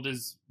world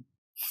is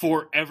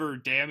forever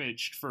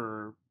damaged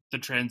for the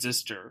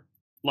transistor.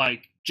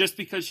 Like, just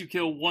because you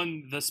kill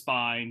the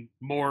spine,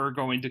 more are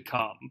going to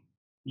come.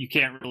 You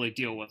can't really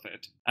deal with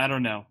it. I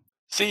don't know.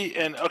 See,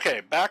 and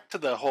okay, back to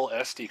the whole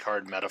SD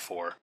card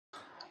metaphor.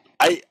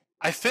 I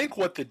think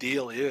what the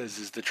deal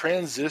is the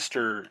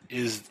transistor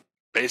is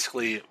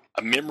basically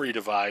a memory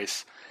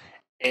device,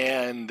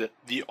 and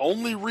the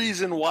only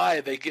reason why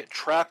they get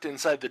trapped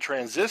inside the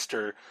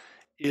transistor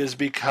is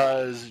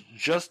because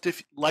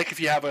if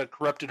you have a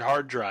corrupted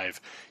hard drive,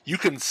 you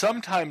can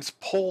sometimes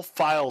pull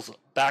files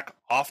back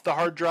off the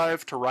hard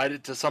drive to write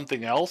it to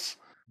something else,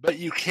 but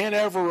you can't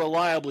ever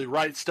reliably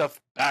write stuff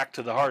back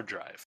to the hard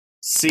drive.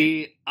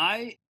 See,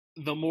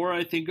 the more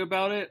I think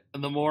about it,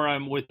 the more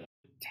I'm with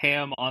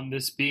Tam on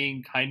this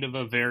being kind of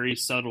a very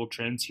subtle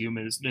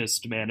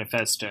transhumanist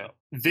manifesto.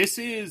 This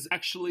is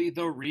actually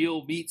the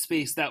real meat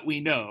space that we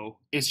know.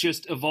 It's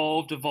just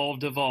evolved,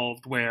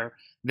 where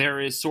there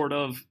is sort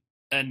of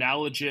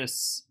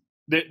analogous...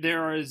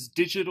 There is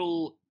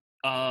digital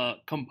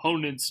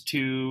components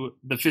to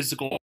the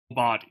physical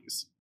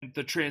bodies.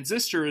 the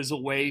transistor is a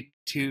way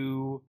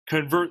to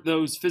convert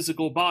those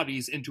physical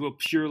bodies into a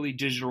purely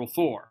digital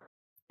form.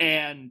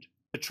 And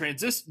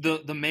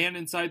the man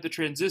inside the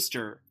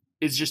transistor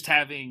is just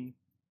having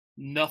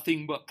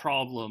nothing but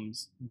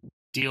problems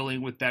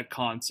dealing with that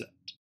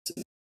concept.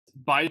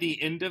 By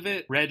the end of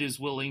it, Red is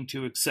willing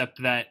to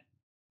accept that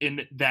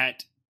in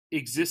that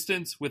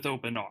existence with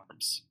open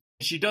arms.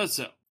 She does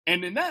so.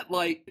 And in that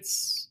light,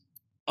 it's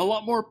a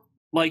lot more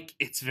like,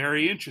 it's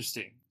very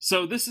interesting.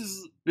 So this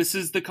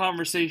is the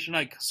conversation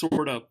I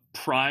sort of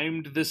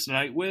primed this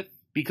night with,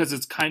 because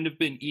it's kind of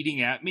been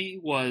eating at me,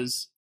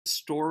 was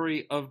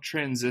story of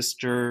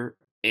Transistor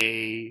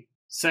a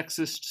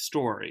sexist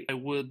story. I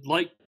would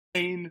like to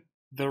explain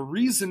the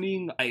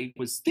reasoning I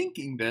was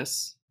thinking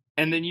this,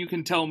 and then you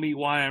can tell me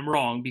why I'm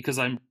wrong, because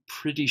I'm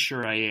pretty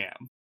sure I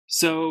am.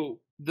 So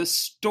the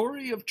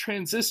story of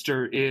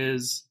Transistor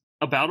is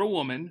about a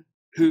woman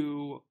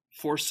who,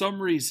 for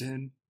some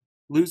reason,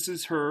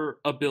 loses her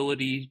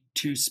ability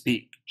to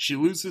speak. She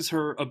loses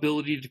her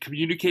ability to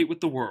communicate with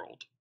the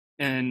world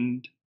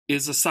and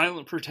is a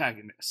silent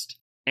protagonist,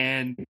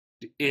 and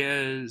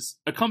is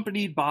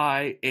accompanied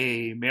by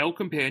a male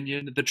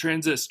companion, the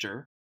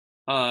Transistor,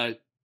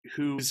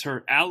 who is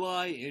her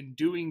ally in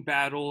doing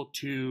battle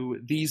to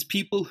these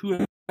people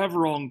who have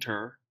wronged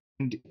her.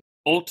 And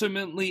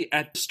ultimately,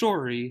 at the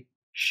story,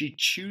 she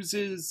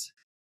chooses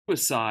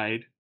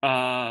suicide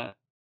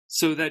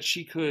so that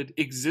she could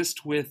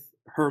exist with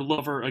her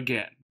lover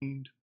again.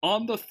 And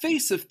on the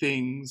face of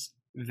things,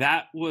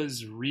 that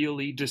was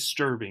really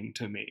disturbing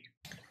to me.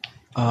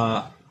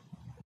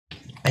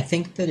 I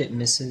think that it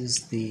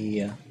misses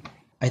the.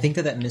 I think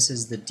that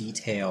misses the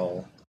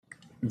detail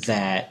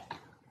that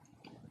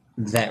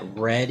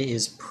Red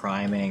is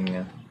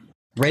priming.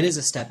 Red is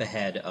a step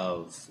ahead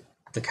of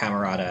the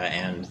Camerata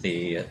and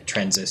the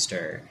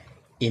Transistor,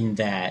 in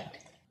that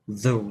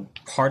the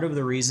part of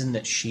the reason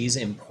that she's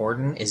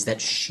important is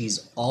that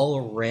she's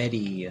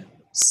already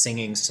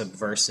singing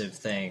subversive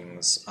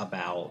things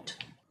about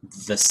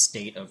the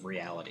state of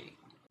reality.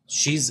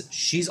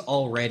 She's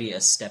already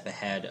a step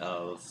ahead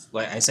of,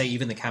 like I say,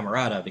 even the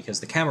Camerata, because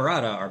the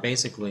Camerata are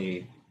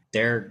basically,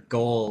 their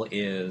goal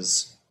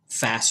is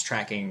fast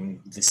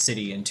tracking the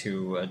city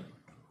into a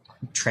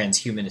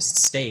transhumanist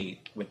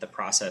state with the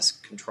process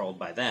controlled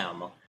by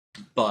them.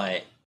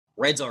 But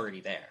Red's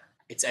already there.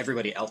 It's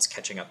everybody else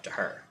catching up to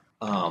her.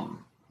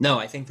 No,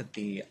 I think that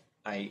the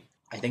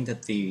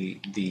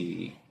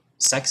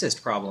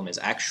sexist problem is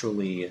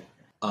actually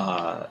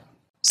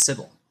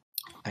Sybil.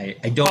 I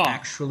don't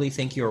actually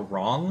think you're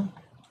wrong,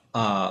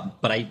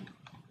 but I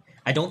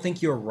don't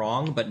think you're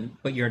wrong,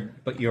 but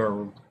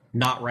you're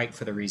not right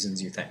for the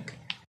reasons you think.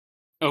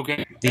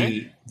 Okay.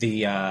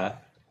 The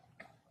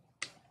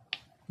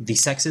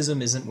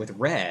sexism isn't with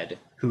Red,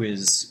 who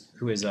is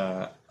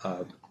a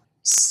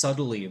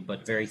subtly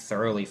but very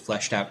thoroughly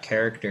fleshed out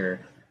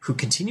character who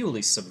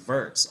continually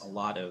subverts a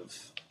lot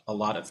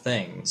of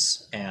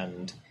things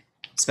and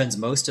spends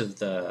most of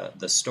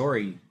the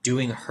story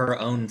doing her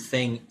own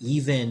thing,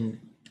 even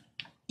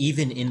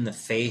in the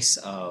face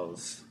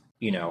of,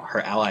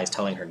 her allies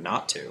telling her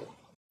not to.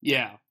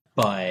 Yeah.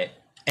 But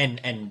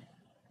and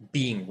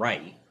being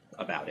right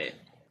about it.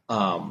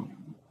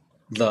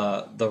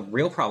 The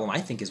real problem, I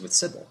think, is with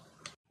Sybil,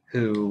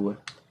 who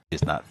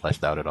is not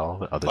fleshed out at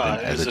all, other than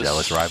as a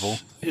jealous rival.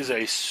 Is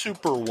a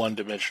super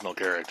one-dimensional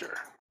character.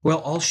 Well,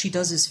 all she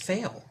does is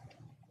fail.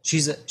 She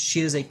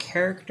is a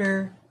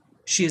character.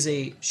 She is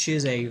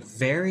a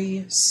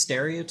very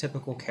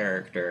stereotypical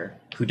character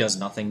who does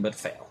nothing but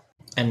fail,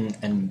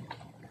 and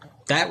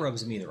that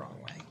rubs me the wrong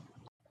way.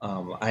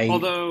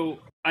 Although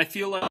I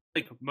feel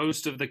like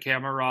most of the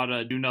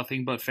Camerata do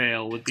nothing but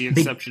fail, with the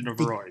exception of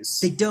Royce.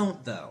 They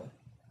don't, though.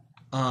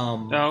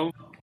 No?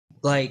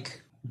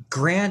 Like,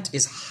 Grant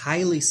is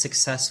highly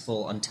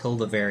successful until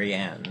the very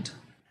end.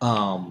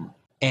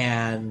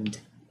 And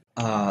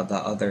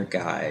the other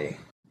guy,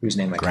 whose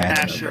name I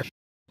can't remember.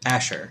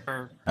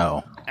 Ashgar.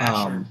 Oh.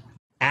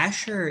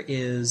 Ashgar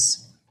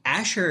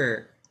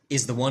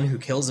is the one who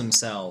kills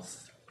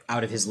himself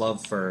out of his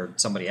love for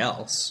somebody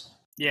else.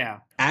 Yeah.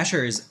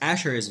 Ashgar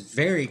is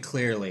very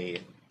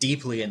clearly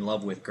deeply in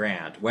love with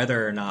Grant.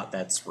 Whether or not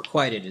that's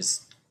requited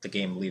is the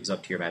game leaves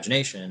up to your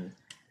imagination.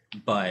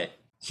 But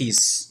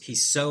he's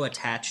so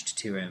attached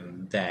to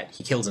him that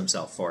he kills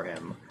himself for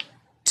him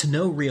to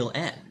no real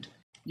end.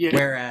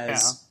 Yeah.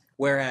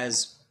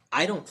 Whereas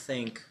I don't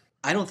think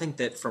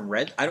that from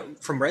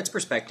Red's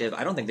perspective,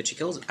 I don't think that she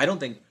kills. I don't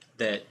think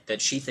that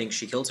she thinks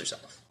she kills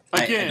herself.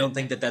 Again, I don't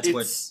think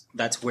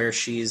that's where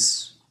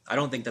she's. I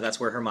don't think that that's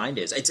where her mind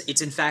is.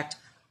 It's in fact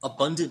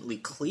abundantly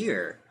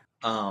clear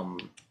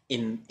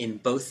in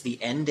both the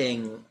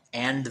ending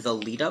and the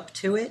lead up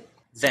to it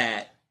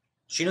that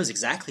she knows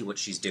exactly what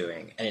she's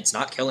doing, and it's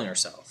not killing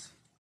herself.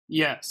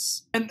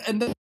 Yes,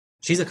 and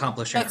she's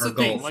accomplishing her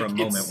goal from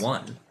moment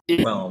one.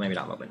 Well, maybe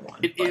not moment one.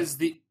 It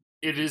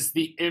is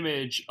the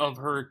image of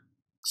her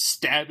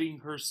stabbing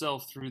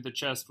herself through the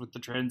chest with the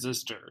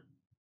transistor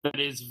that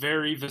is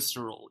very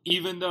visceral,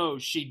 even though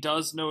she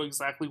does know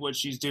exactly what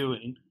she's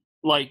doing.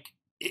 Like,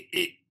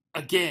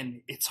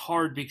 again, it's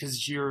hard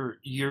because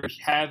you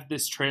have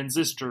this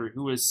Transistor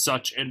who is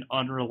such an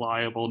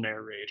unreliable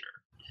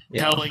narrator,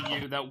 telling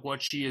you that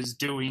what she is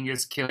doing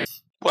is killing.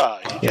 Well,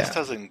 he just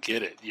doesn't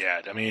get it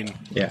yet. I mean,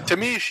 to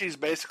me, she's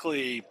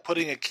basically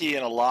putting a key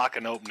in a lock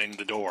and opening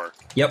the door.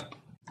 Yep,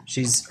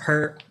 she is.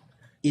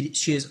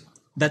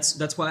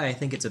 That's why I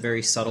think it's a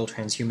very subtle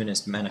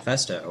transhumanist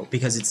manifesto,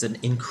 because it's an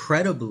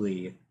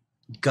incredibly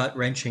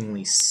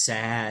gut-wrenchingly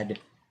sad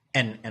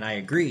and I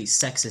agree,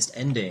 sexist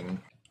ending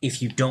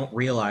if you don't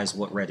realize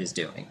what Red is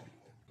doing,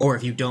 or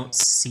if you don't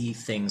see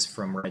things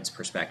from Red's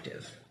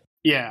perspective.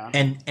 Yeah,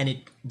 and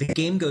the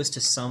game goes to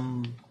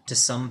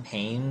some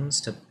pains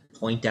to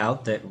point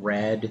out that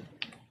Red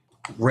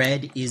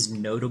is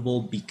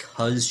notable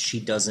because she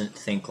doesn't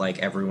think like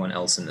everyone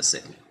else in the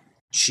city.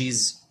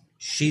 She's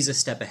a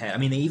step ahead. I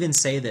mean, they even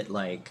say that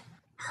like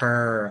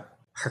her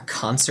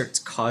concerts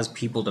cause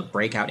people to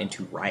break out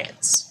into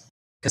riots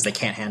because they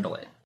can't handle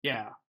it.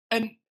 Yeah.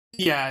 And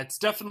yeah, it's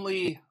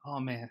definitely, oh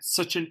man,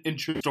 such an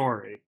interesting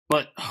story.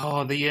 But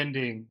the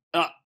ending.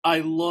 I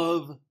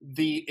love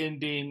the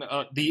ending,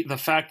 the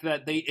fact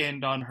that they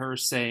end on her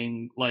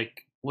saying,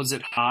 like, was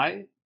it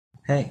hi?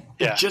 Hey.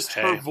 Yeah. Just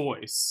hey. her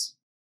voice.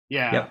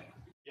 Yeah. Yep.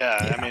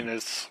 Yeah, I mean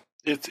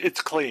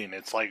it's clean.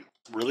 It's like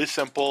really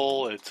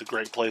simple. It's a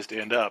great place to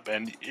end up,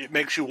 and it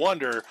makes you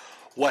wonder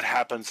what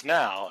happens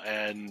now,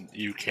 and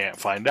you can't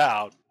find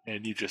out,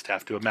 and you just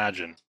have to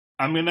imagine.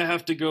 I'm gonna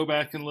have to go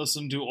back and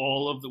listen to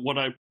all of what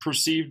I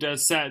perceived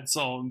as sad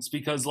songs,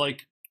 because,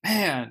 like,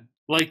 man,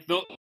 like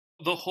the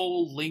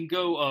whole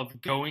lingo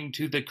of going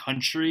to the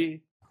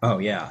country. Oh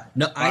yeah.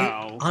 No,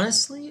 wow. I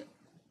honestly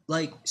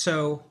like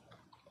so.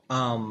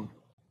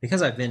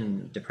 Because I've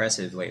been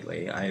depressive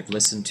lately, I've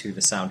listened to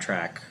the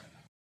soundtrack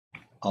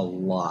a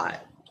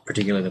lot,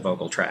 particularly the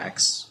vocal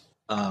tracks.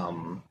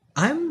 I'm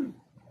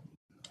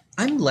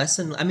less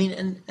than, I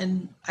mean,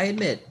 and I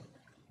admit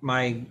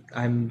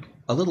I'm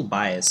a little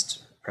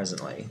biased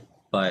presently,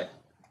 but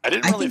I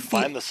didn't really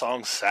find the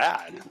song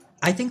sad.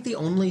 I think the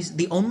only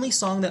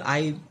song that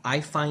I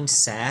find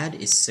sad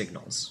is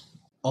Signals.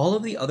 All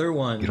of the other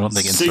ones. You don't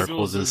think In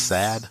Circles is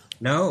sad?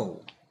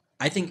 No,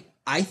 I think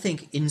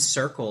In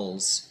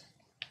Circles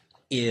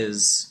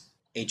is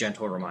a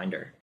gentle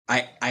reminder.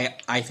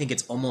 I think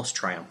it's almost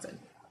triumphant,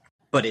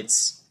 but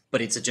it's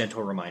a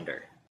gentle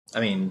reminder.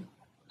 I mean,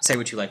 say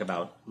what you like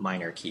about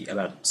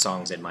about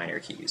songs in minor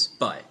keys,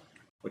 but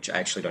which I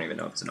actually don't even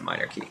know if it's in a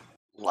minor key.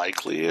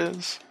 Likely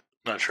is.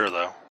 Not sure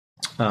though.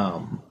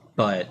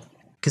 But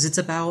because it's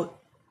about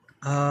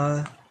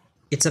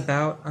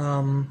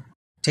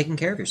taking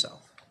care of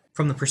yourself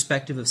from the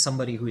perspective of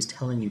somebody who is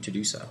telling you to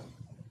do so.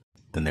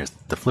 Then there's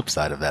the flip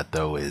side of that,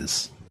 though,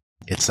 is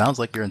it sounds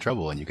like you're in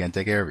trouble and you can't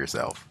take care of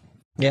yourself.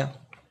 Yeah.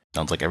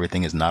 Sounds like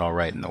everything is not all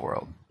right in the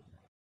world.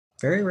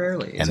 Very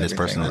rarely. And this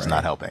person is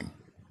not helping.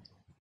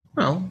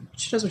 Well,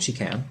 she does what she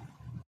can.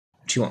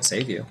 She won't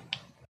save you.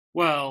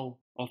 Well,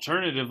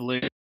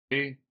 alternatively,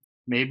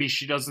 maybe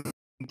she doesn't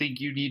think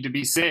you need to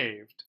be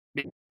saved.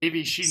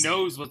 Maybe she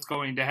knows what's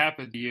going to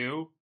happen to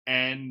you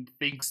and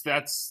thinks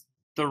that's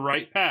the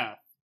right path.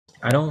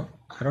 I don't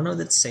know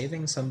that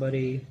saving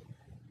somebody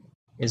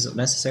is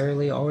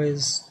necessarily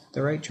always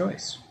the right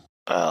choice.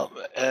 Well,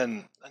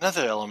 and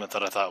another element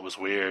that I thought was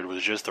weird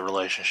was just the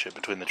relationship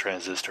between the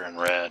Transistor and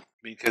Red,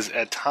 because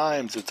at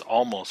times it's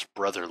almost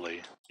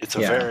brotherly. It's a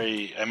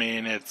very, I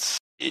mean, it's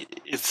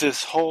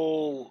this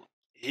whole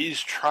he's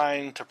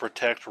trying to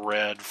protect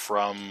Red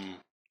from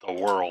the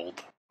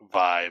world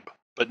vibe,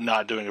 but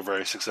not doing a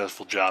very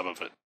successful job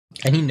of it.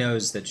 And he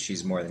knows that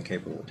she's more than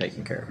capable of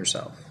taking care of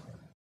herself.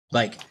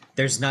 Like,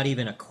 there's not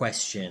even a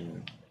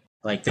question.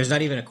 Like, there's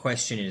not even a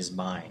question in his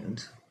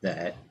mind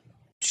that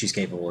she's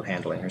capable of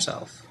handling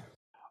herself.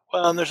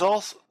 Well, and there's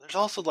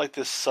also like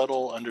this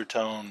subtle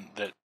undertone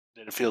that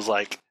it feels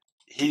like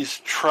he's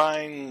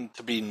trying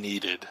to be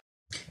needed.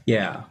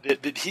 Yeah.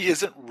 That he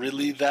isn't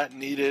really that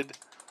needed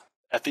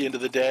at the end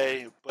of the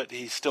day, but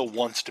he still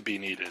wants to be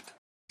needed.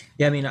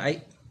 Yeah, I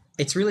mean,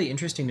 it's really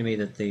interesting to me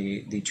that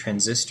the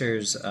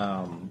Transistors,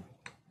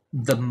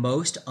 the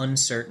most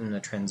uncertain the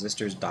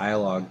Transistors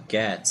dialogue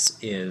gets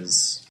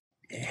is,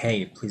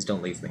 "Hey, please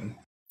don't leave me."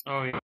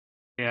 Oh,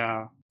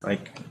 yeah.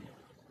 Like,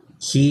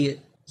 he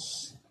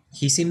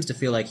seems to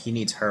feel like he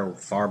needs her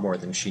far more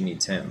than she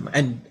needs him,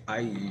 and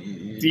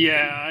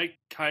I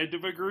kind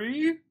of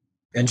agree.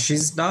 And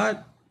he's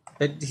not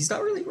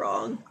really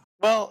wrong.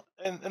 Well,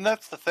 and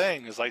that's the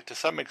thing, is like to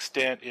some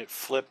extent it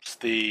flips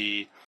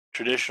the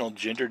traditional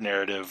gender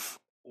narrative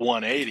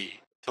 180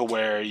 to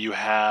where you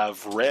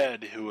have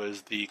Red, who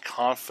is the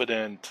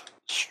confident,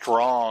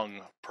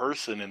 strong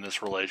person in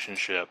this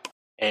relationship,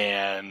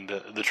 and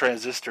the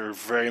Transistor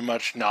very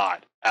much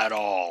not at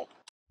all.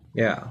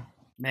 Yeah.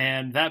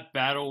 Man, that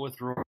battle with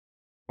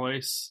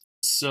Royce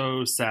is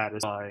so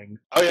satisfying.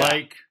 Oh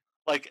yeah.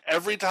 Like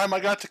every time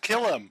I got to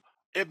kill him,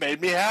 it made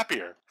me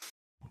happier.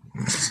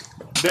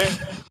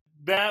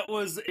 That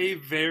was a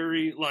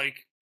very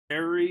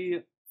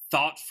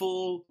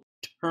thoughtful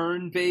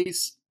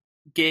turn-based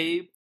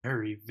game.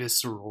 Very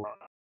visceral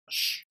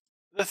rush.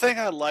 the thing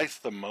I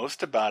liked the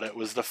most about it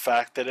was the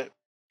fact that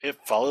it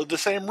followed the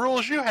same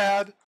rules you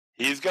had.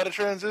 He's got a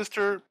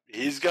transistor,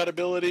 he's got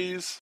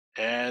abilities,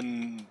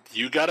 and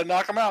you got to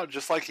knock him out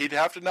just like he'd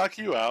have to knock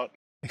you out.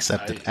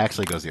 Except it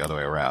actually goes the other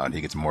way around.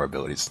 He gets more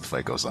abilities as the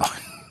fight goes on.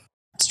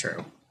 It's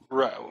true.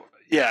 Right.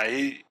 Yeah,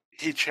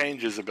 he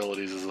changes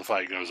abilities as the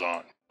fight goes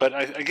on. But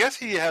I guess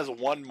he has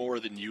one more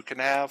than you can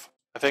have.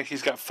 I think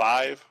he's got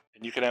 5,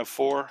 and you can have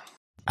 4.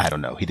 I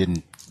don't know. He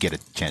didn't get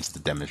a chance to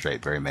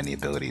demonstrate very many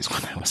abilities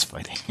when I was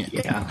fighting him.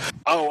 Yeah.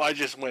 Oh, I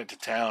just went to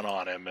town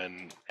on him,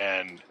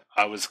 and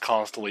I was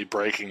constantly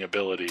breaking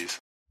abilities.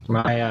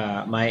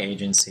 My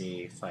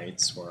agency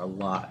fights were a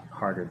lot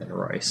harder than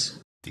Royce.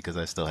 Because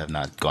I still have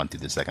not gone through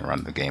the second run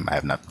of the game. I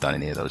have not done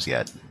any of those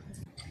yet.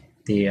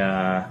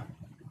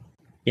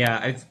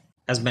 I've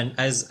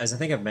as I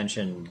think I've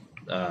mentioned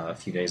a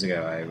few days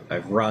ago,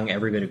 I've wrung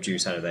every bit of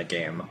juice out of that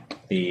game.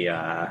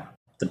 The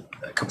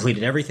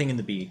completed everything in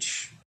the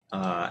beach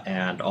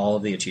and all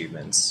of the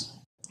achievements,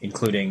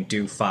 including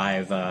do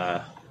 5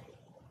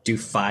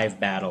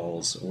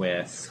 battles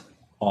with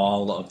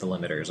all of the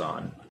limiters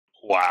on.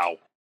 Wow.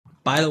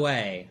 By the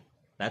way,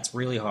 that's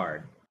really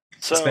hard.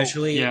 So,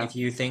 especially yeah. if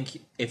you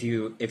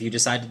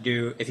decide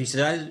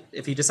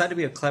to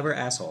be a clever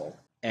asshole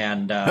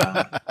and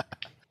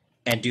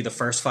and do the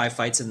first 5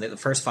 fights the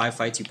first 5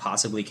 fights you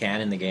possibly can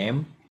in the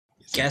game.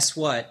 Guess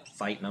what?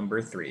 Fight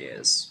number 3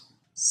 is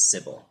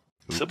Sybil.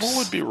 Sybil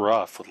would be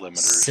rough with limiters.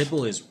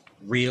 Sybil is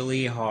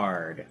really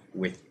hard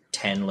with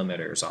 10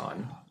 limiters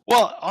on.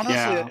 Well, honestly,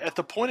 Yeah. at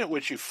the point at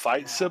which you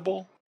fight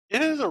Sybil,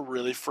 it is a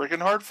really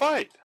freaking hard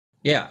fight.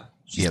 Yeah.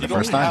 Yeah, the You don't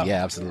first time? have-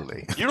 Yeah,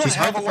 absolutely. You don't She's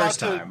have hard a the lot first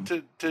time.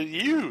 to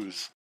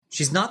use.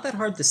 She's not that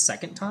hard the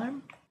second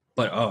time,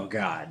 but oh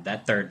god,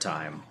 that third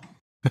time.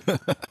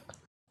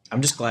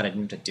 I'm just glad I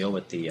didn't have to deal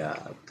with the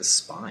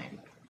spine.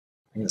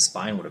 I think the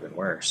spine would have been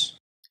worse.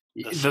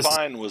 The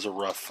spine was a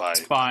rough fight.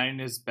 Spine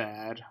is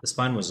bad. The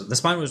spine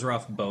was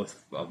rough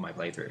both of my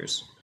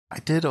playthroughs. I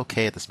did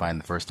okay at the spine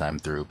the first time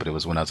through, but it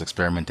was when I was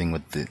experimenting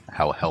with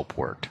how help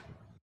worked.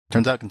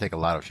 Turns out it can take a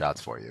lot of shots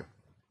for you.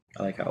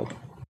 I like help.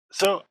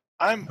 So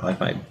I like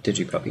my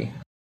Digipuppy.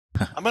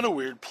 I'm in a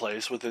weird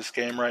place with this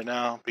game right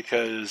now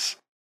because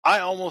I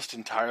almost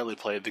entirely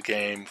played the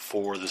game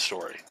for the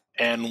story.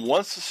 And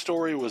once the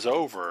story was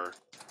over,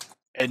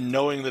 and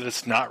knowing that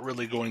it's not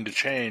really going to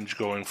change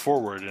going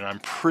forward, and I'm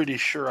pretty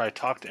sure I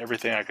talked to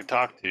everything I could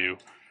talk to,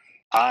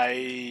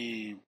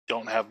 I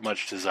don't have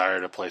much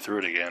desire to play through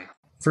it again.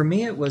 For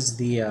me, it was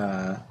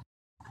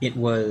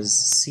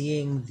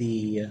seeing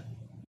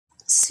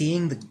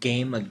the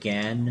game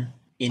again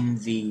in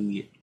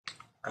the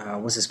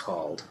what's this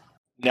called?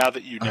 Now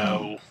that you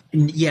know,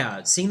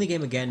 Yeah, seeing the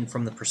game again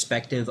from the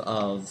perspective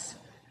of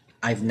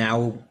I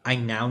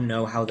now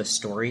know how the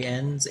story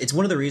ends. It's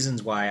one of the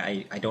reasons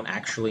why I don't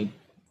actually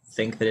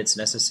think that it's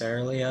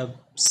necessarily a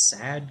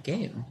sad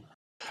game.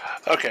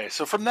 okay,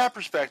 so from that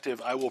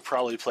perspective, I will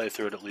probably play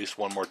through it at least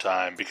one more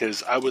time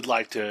because I would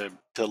like to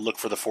look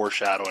for the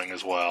foreshadowing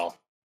as well.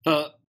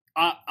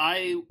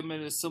 I am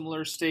in a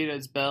similar state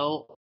as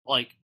Bell.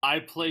 Like, I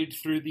played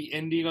through the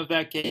ending of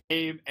that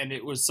game, and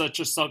it was such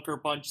a sucker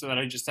punch that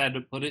I just had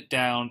to put it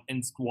down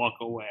and walk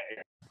away.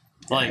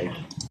 Like,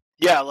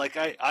 Yeah, like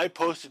I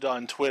posted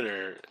on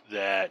Twitter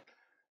that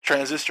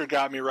Transistor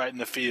got me right in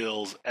the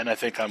feels, and I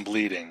think I'm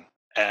bleeding.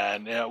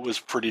 And it was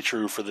pretty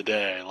true for the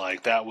day.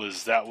 Like, that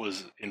was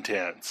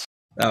intense.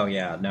 Oh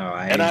yeah, no,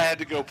 And I had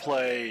to go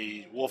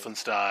play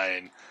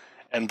Wolfenstein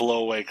and blow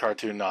away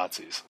cartoon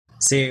Nazis.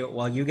 See,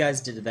 while you guys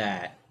did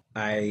that,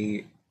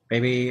 I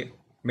maybe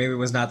it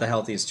was not the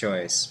healthiest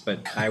choice,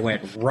 but I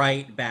went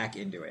right back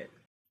into it.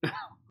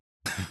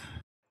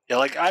 Yeah,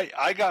 like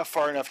I got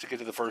far enough to get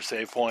to the first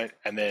save point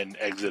and then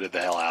exited the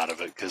hell out of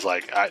it because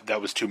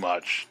that was too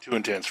much, too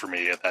intense for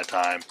me at that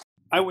time.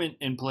 I went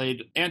and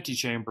played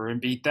Antichamber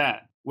and beat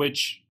that,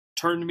 which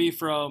turned me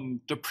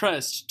from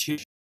depressed to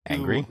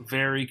Angry?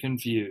 very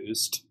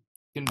confused.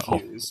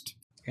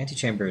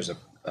 Antichamber is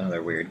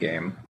another weird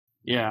game.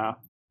 Yeah.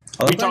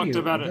 I'm We glad talked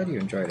about I'm it. glad you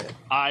enjoyed it.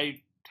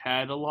 I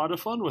had a lot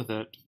of fun with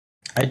it.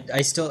 I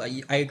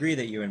agree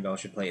that you and Bell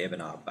should play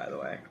Ivanov, by the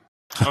way.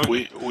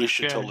 We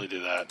should Okay. totally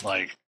do that.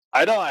 Like,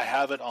 I know I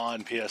have it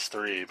on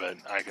PS3, but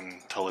I can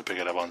totally pick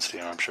it up on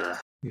Steam, I'm sure.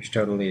 You should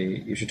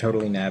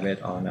totally nab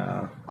it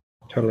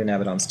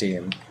on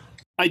Steam.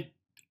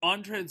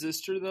 On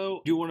Transistor, though,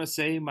 I do want to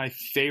say my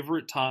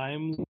favorite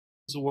times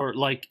were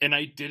like, and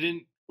I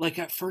didn't, like,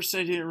 at first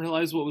I didn't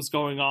realize what was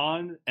going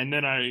on, and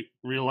then I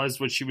realized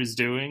what she was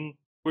doing.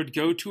 Would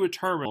go to a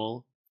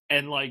terminal,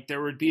 and like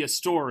there would be a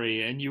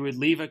story, and you would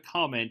leave a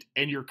comment,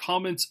 and your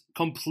comments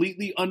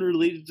completely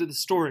unrelated to the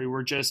story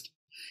were just,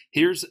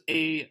 here's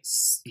a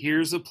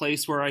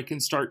place where I can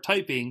start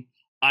typing.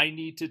 I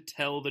need to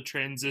tell the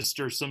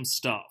Transistor some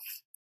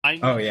stuff.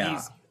 Oh,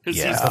 yeah.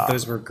 Yeah.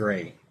 Those were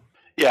great.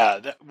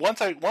 Yeah,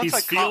 once I He's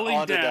caught feeling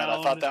onto that, I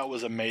down. thought that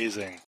was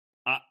amazing.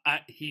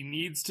 He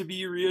needs to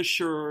be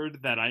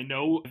reassured that I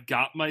know I've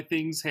got my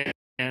things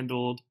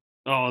handled.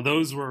 Oh,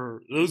 those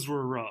were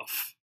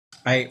rough.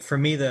 For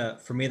me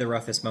the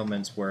roughest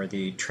moments were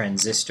the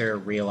Transistor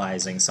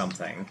realizing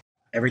something.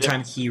 Every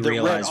time he That Red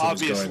realized what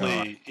was going on,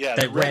 obviously, yeah,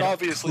 that that Red Red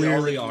obviously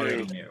clearly already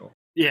already knew. knew.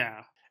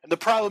 Yeah. And the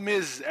problem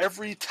is,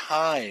 every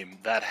time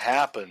that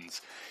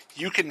happens,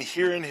 you can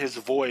hear in his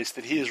voice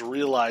that he is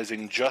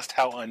realizing just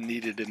how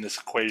unneeded in this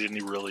equation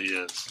he really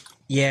is.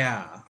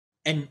 Yeah,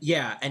 and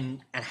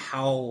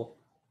how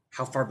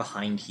far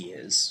behind he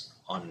is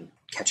on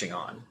catching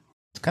on.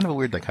 It's kind of a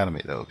weird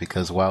dichotomy, though,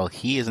 because while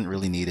he isn't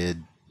really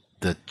needed,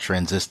 the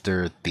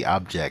transistor, the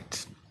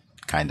object,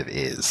 kind of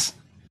is.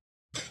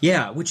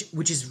 Yeah,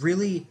 which is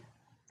really,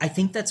 I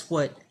think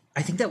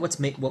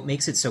what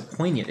makes it so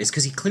poignant is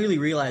because he clearly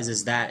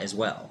realizes that as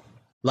well.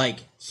 Like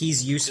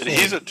he's useful. That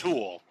he's a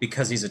tool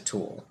because he's a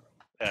tool.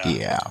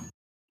 Yeah.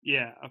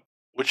 Yeah.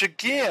 Which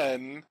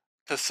again,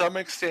 to some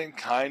extent,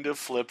 kind of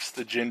flips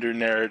the gender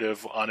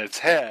narrative on its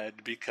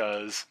head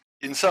because,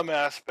 in some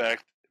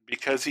aspect,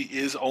 because he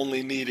is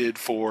only needed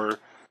for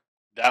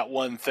that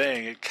one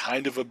thing, it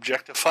kind of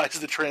objectifies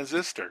the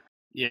transistor.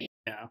 Yeah.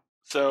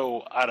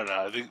 So I don't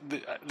know.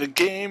 The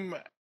game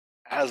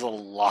has a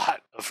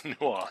lot of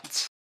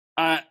nuance.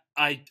 I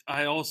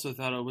also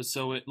thought it was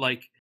so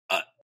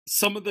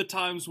some of the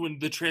times when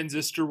the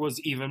transistor was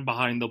even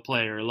behind the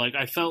player, like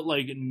I felt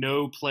like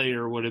no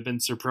player would have been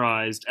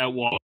surprised at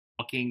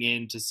walking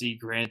in to see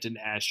Grant and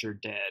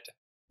Ashgar dead.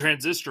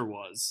 Transistor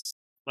was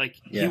like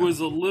he was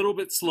a little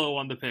bit slow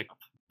on the pickup,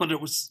 but it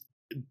was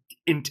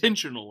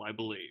intentional, I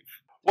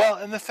believe. Well,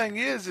 and the thing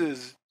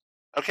is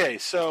okay.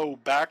 So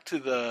back to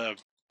the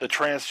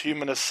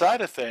transhumanist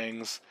side of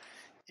things.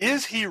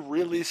 Is he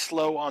really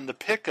slow on the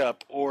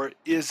pickup, or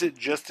is it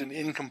just an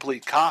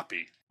incomplete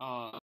copy?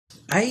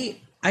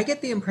 I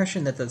get the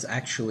impression that that's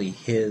actually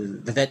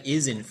that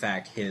is in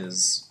fact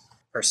his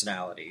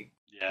personality.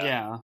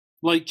 Yeah.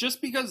 Like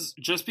just because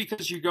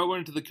you go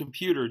into the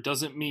computer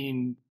doesn't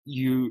mean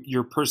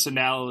your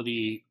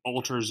personality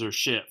alters or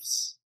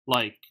shifts.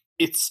 Like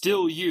it's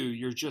still you,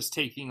 you're just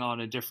taking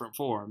on a different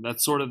form.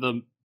 That's sort of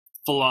the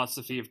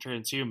philosophy of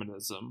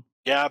transhumanism.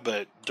 Yeah,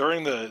 but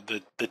during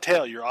the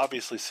tale, you're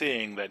obviously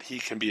seeing that he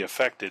can be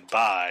affected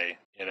by,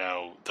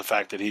 the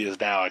fact that he is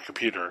now a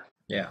computer.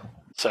 Yeah.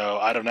 So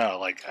I don't know.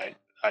 Like, I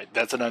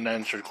that's an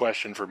unanswered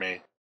question for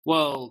me.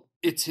 Well,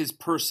 it's his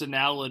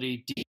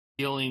personality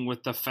dealing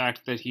with the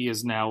fact that he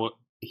is now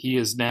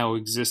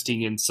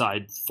existing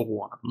inside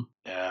form.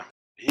 Yeah,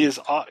 he is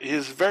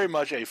very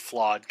much a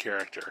flawed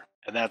character,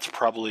 and that's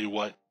probably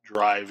what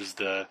drives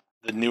the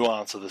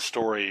nuance of the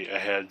story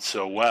ahead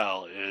so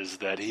well, is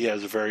that he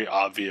has very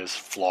obvious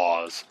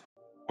flaws.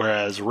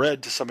 Whereas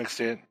Red, to some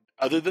extent,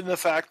 other than the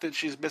fact that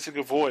she's missing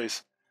a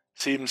voice,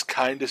 seems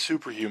kind of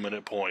superhuman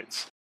at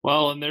points.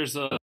 Well, and there's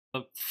a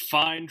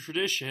fine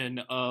tradition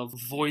of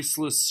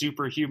voiceless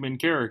superhuman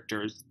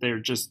characters. They're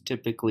just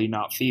typically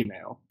not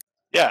female.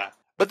 Yeah,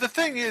 but the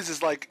thing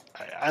is like,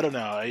 I don't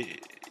know,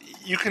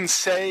 you can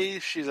say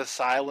she's a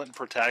silent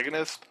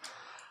protagonist,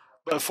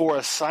 but for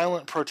a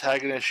silent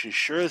protagonist, she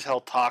sure as hell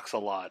talks a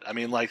lot. I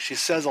mean, like, she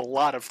says a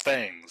lot of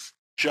things,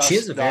 just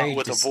not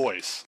with a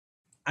voice.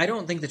 I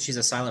don't think that she's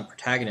a silent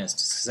protagonist,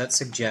 because that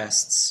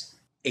suggests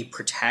a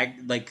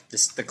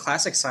the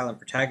classic silent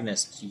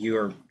protagonist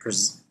you're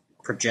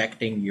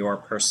projecting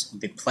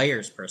the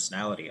player's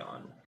personality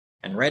on.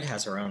 And Red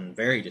has her own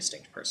very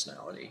distinct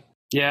personality.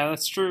 Yeah,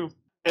 that's true.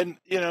 And,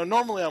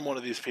 normally I'm one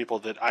of these people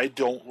that I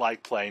don't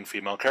like playing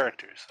female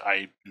characters.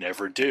 I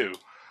never do.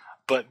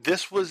 But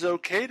this was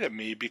okay to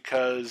me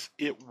because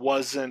it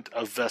wasn't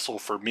a vessel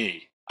for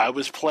me. I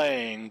was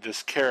playing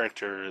this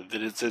character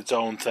that is its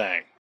own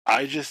thing.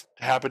 I just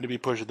happened to be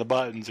pushing the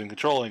buttons and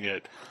controlling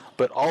it,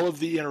 but all of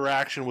the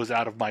interaction was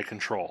out of my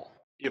control.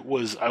 I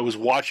was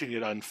watching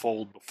it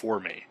unfold before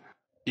me.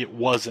 It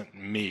wasn't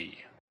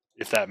me,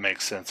 if that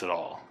makes sense at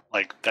all.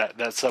 Like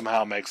that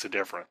somehow makes a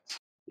difference.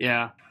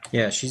 Yeah.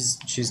 Yeah,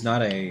 she's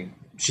not a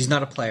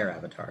player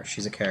avatar.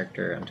 She's a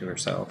character unto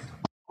herself.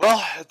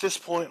 Well, at this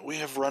point, we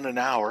have run an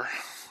hour,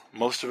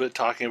 most of it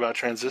talking about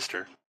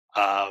Transistor.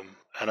 And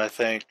I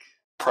think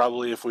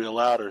probably if we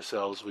allowed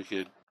ourselves, we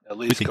could at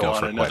least go on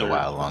for another quite a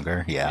while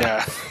longer.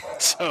 Yeah.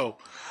 So,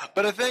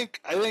 but I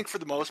think for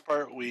the most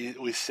part,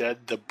 we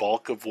said the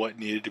bulk of what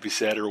needed to be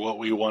said or what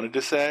we wanted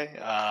to say.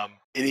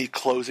 Any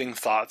closing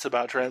thoughts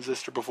about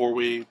Transistor before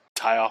we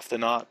tie off the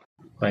knot?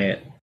 Play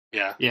it.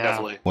 Yeah,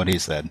 definitely. What he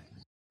said.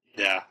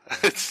 Yeah.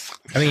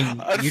 I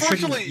mean,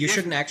 you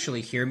shouldn't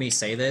actually hear me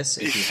say this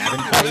if you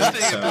haven't played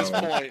it. At this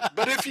point.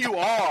 But if you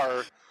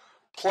are,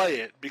 play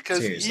it,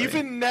 because seriously,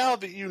 even now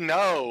that you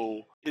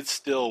know, it's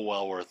still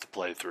well worth the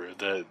playthrough.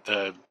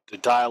 The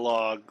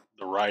dialogue,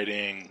 the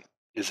writing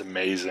is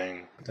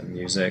amazing. The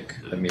music,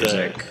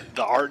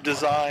 the art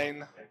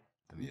design.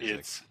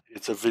 It's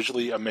a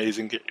visually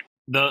amazing game.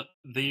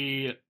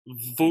 The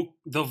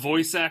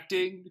voice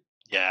acting.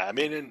 Yeah, I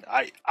mean, and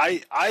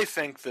I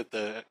think that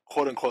the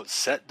quote-unquote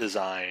set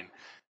design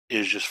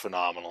is just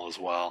phenomenal as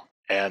well.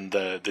 And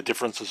the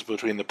differences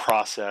between the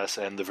process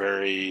and the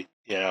very,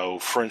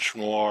 French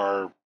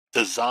noir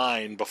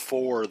design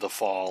before the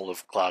fall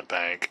of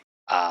Cloudbank,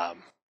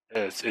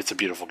 it's a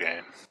beautiful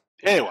game.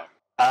 Anyway,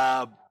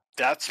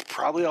 that's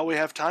probably all we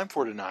have time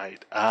for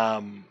tonight.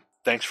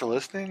 Thanks for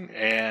listening,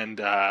 and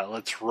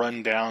let's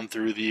run down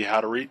through the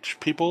how to reach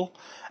people.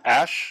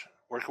 Ash,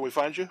 where can we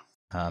find you?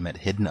 I'm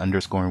at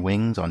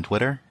hidden_wings on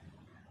Twitter,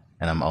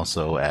 and I'm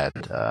also at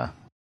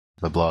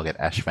the blog at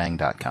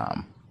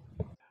ashfang.com.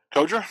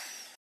 Kodra?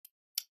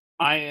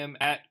 I am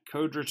at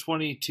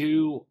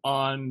Kodra22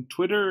 on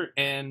Twitter,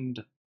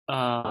 and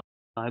I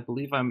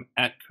believe I'm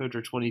at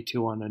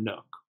Kodra22 on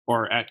Anook,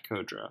 or at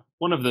Kodra.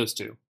 One of those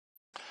two.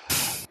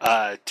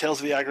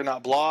 Tales of the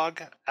Aggronaut blog,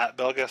 at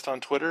Belghast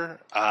on Twitter,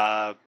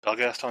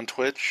 Belghast on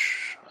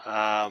Twitch,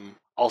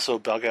 also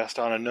Belghast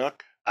on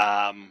Anook.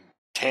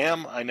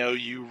 Tam, I know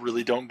you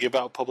really don't give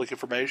out public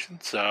information,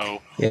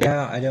 so...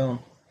 Yeah, I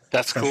don't.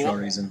 That's cool. For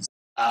reasons.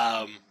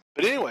 But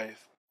anyway,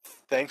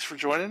 thanks for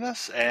joining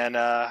us, and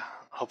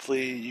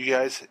hopefully you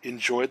guys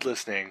enjoyed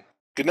listening.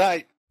 Good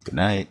night. Good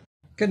night.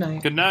 Good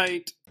night. Good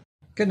night.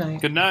 Good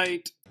night. Good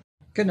night.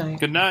 Good night.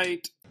 Good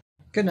night.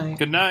 Good night.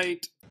 Good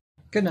night.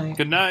 Good night.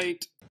 Good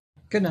night.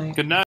 Good night.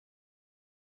 Good night.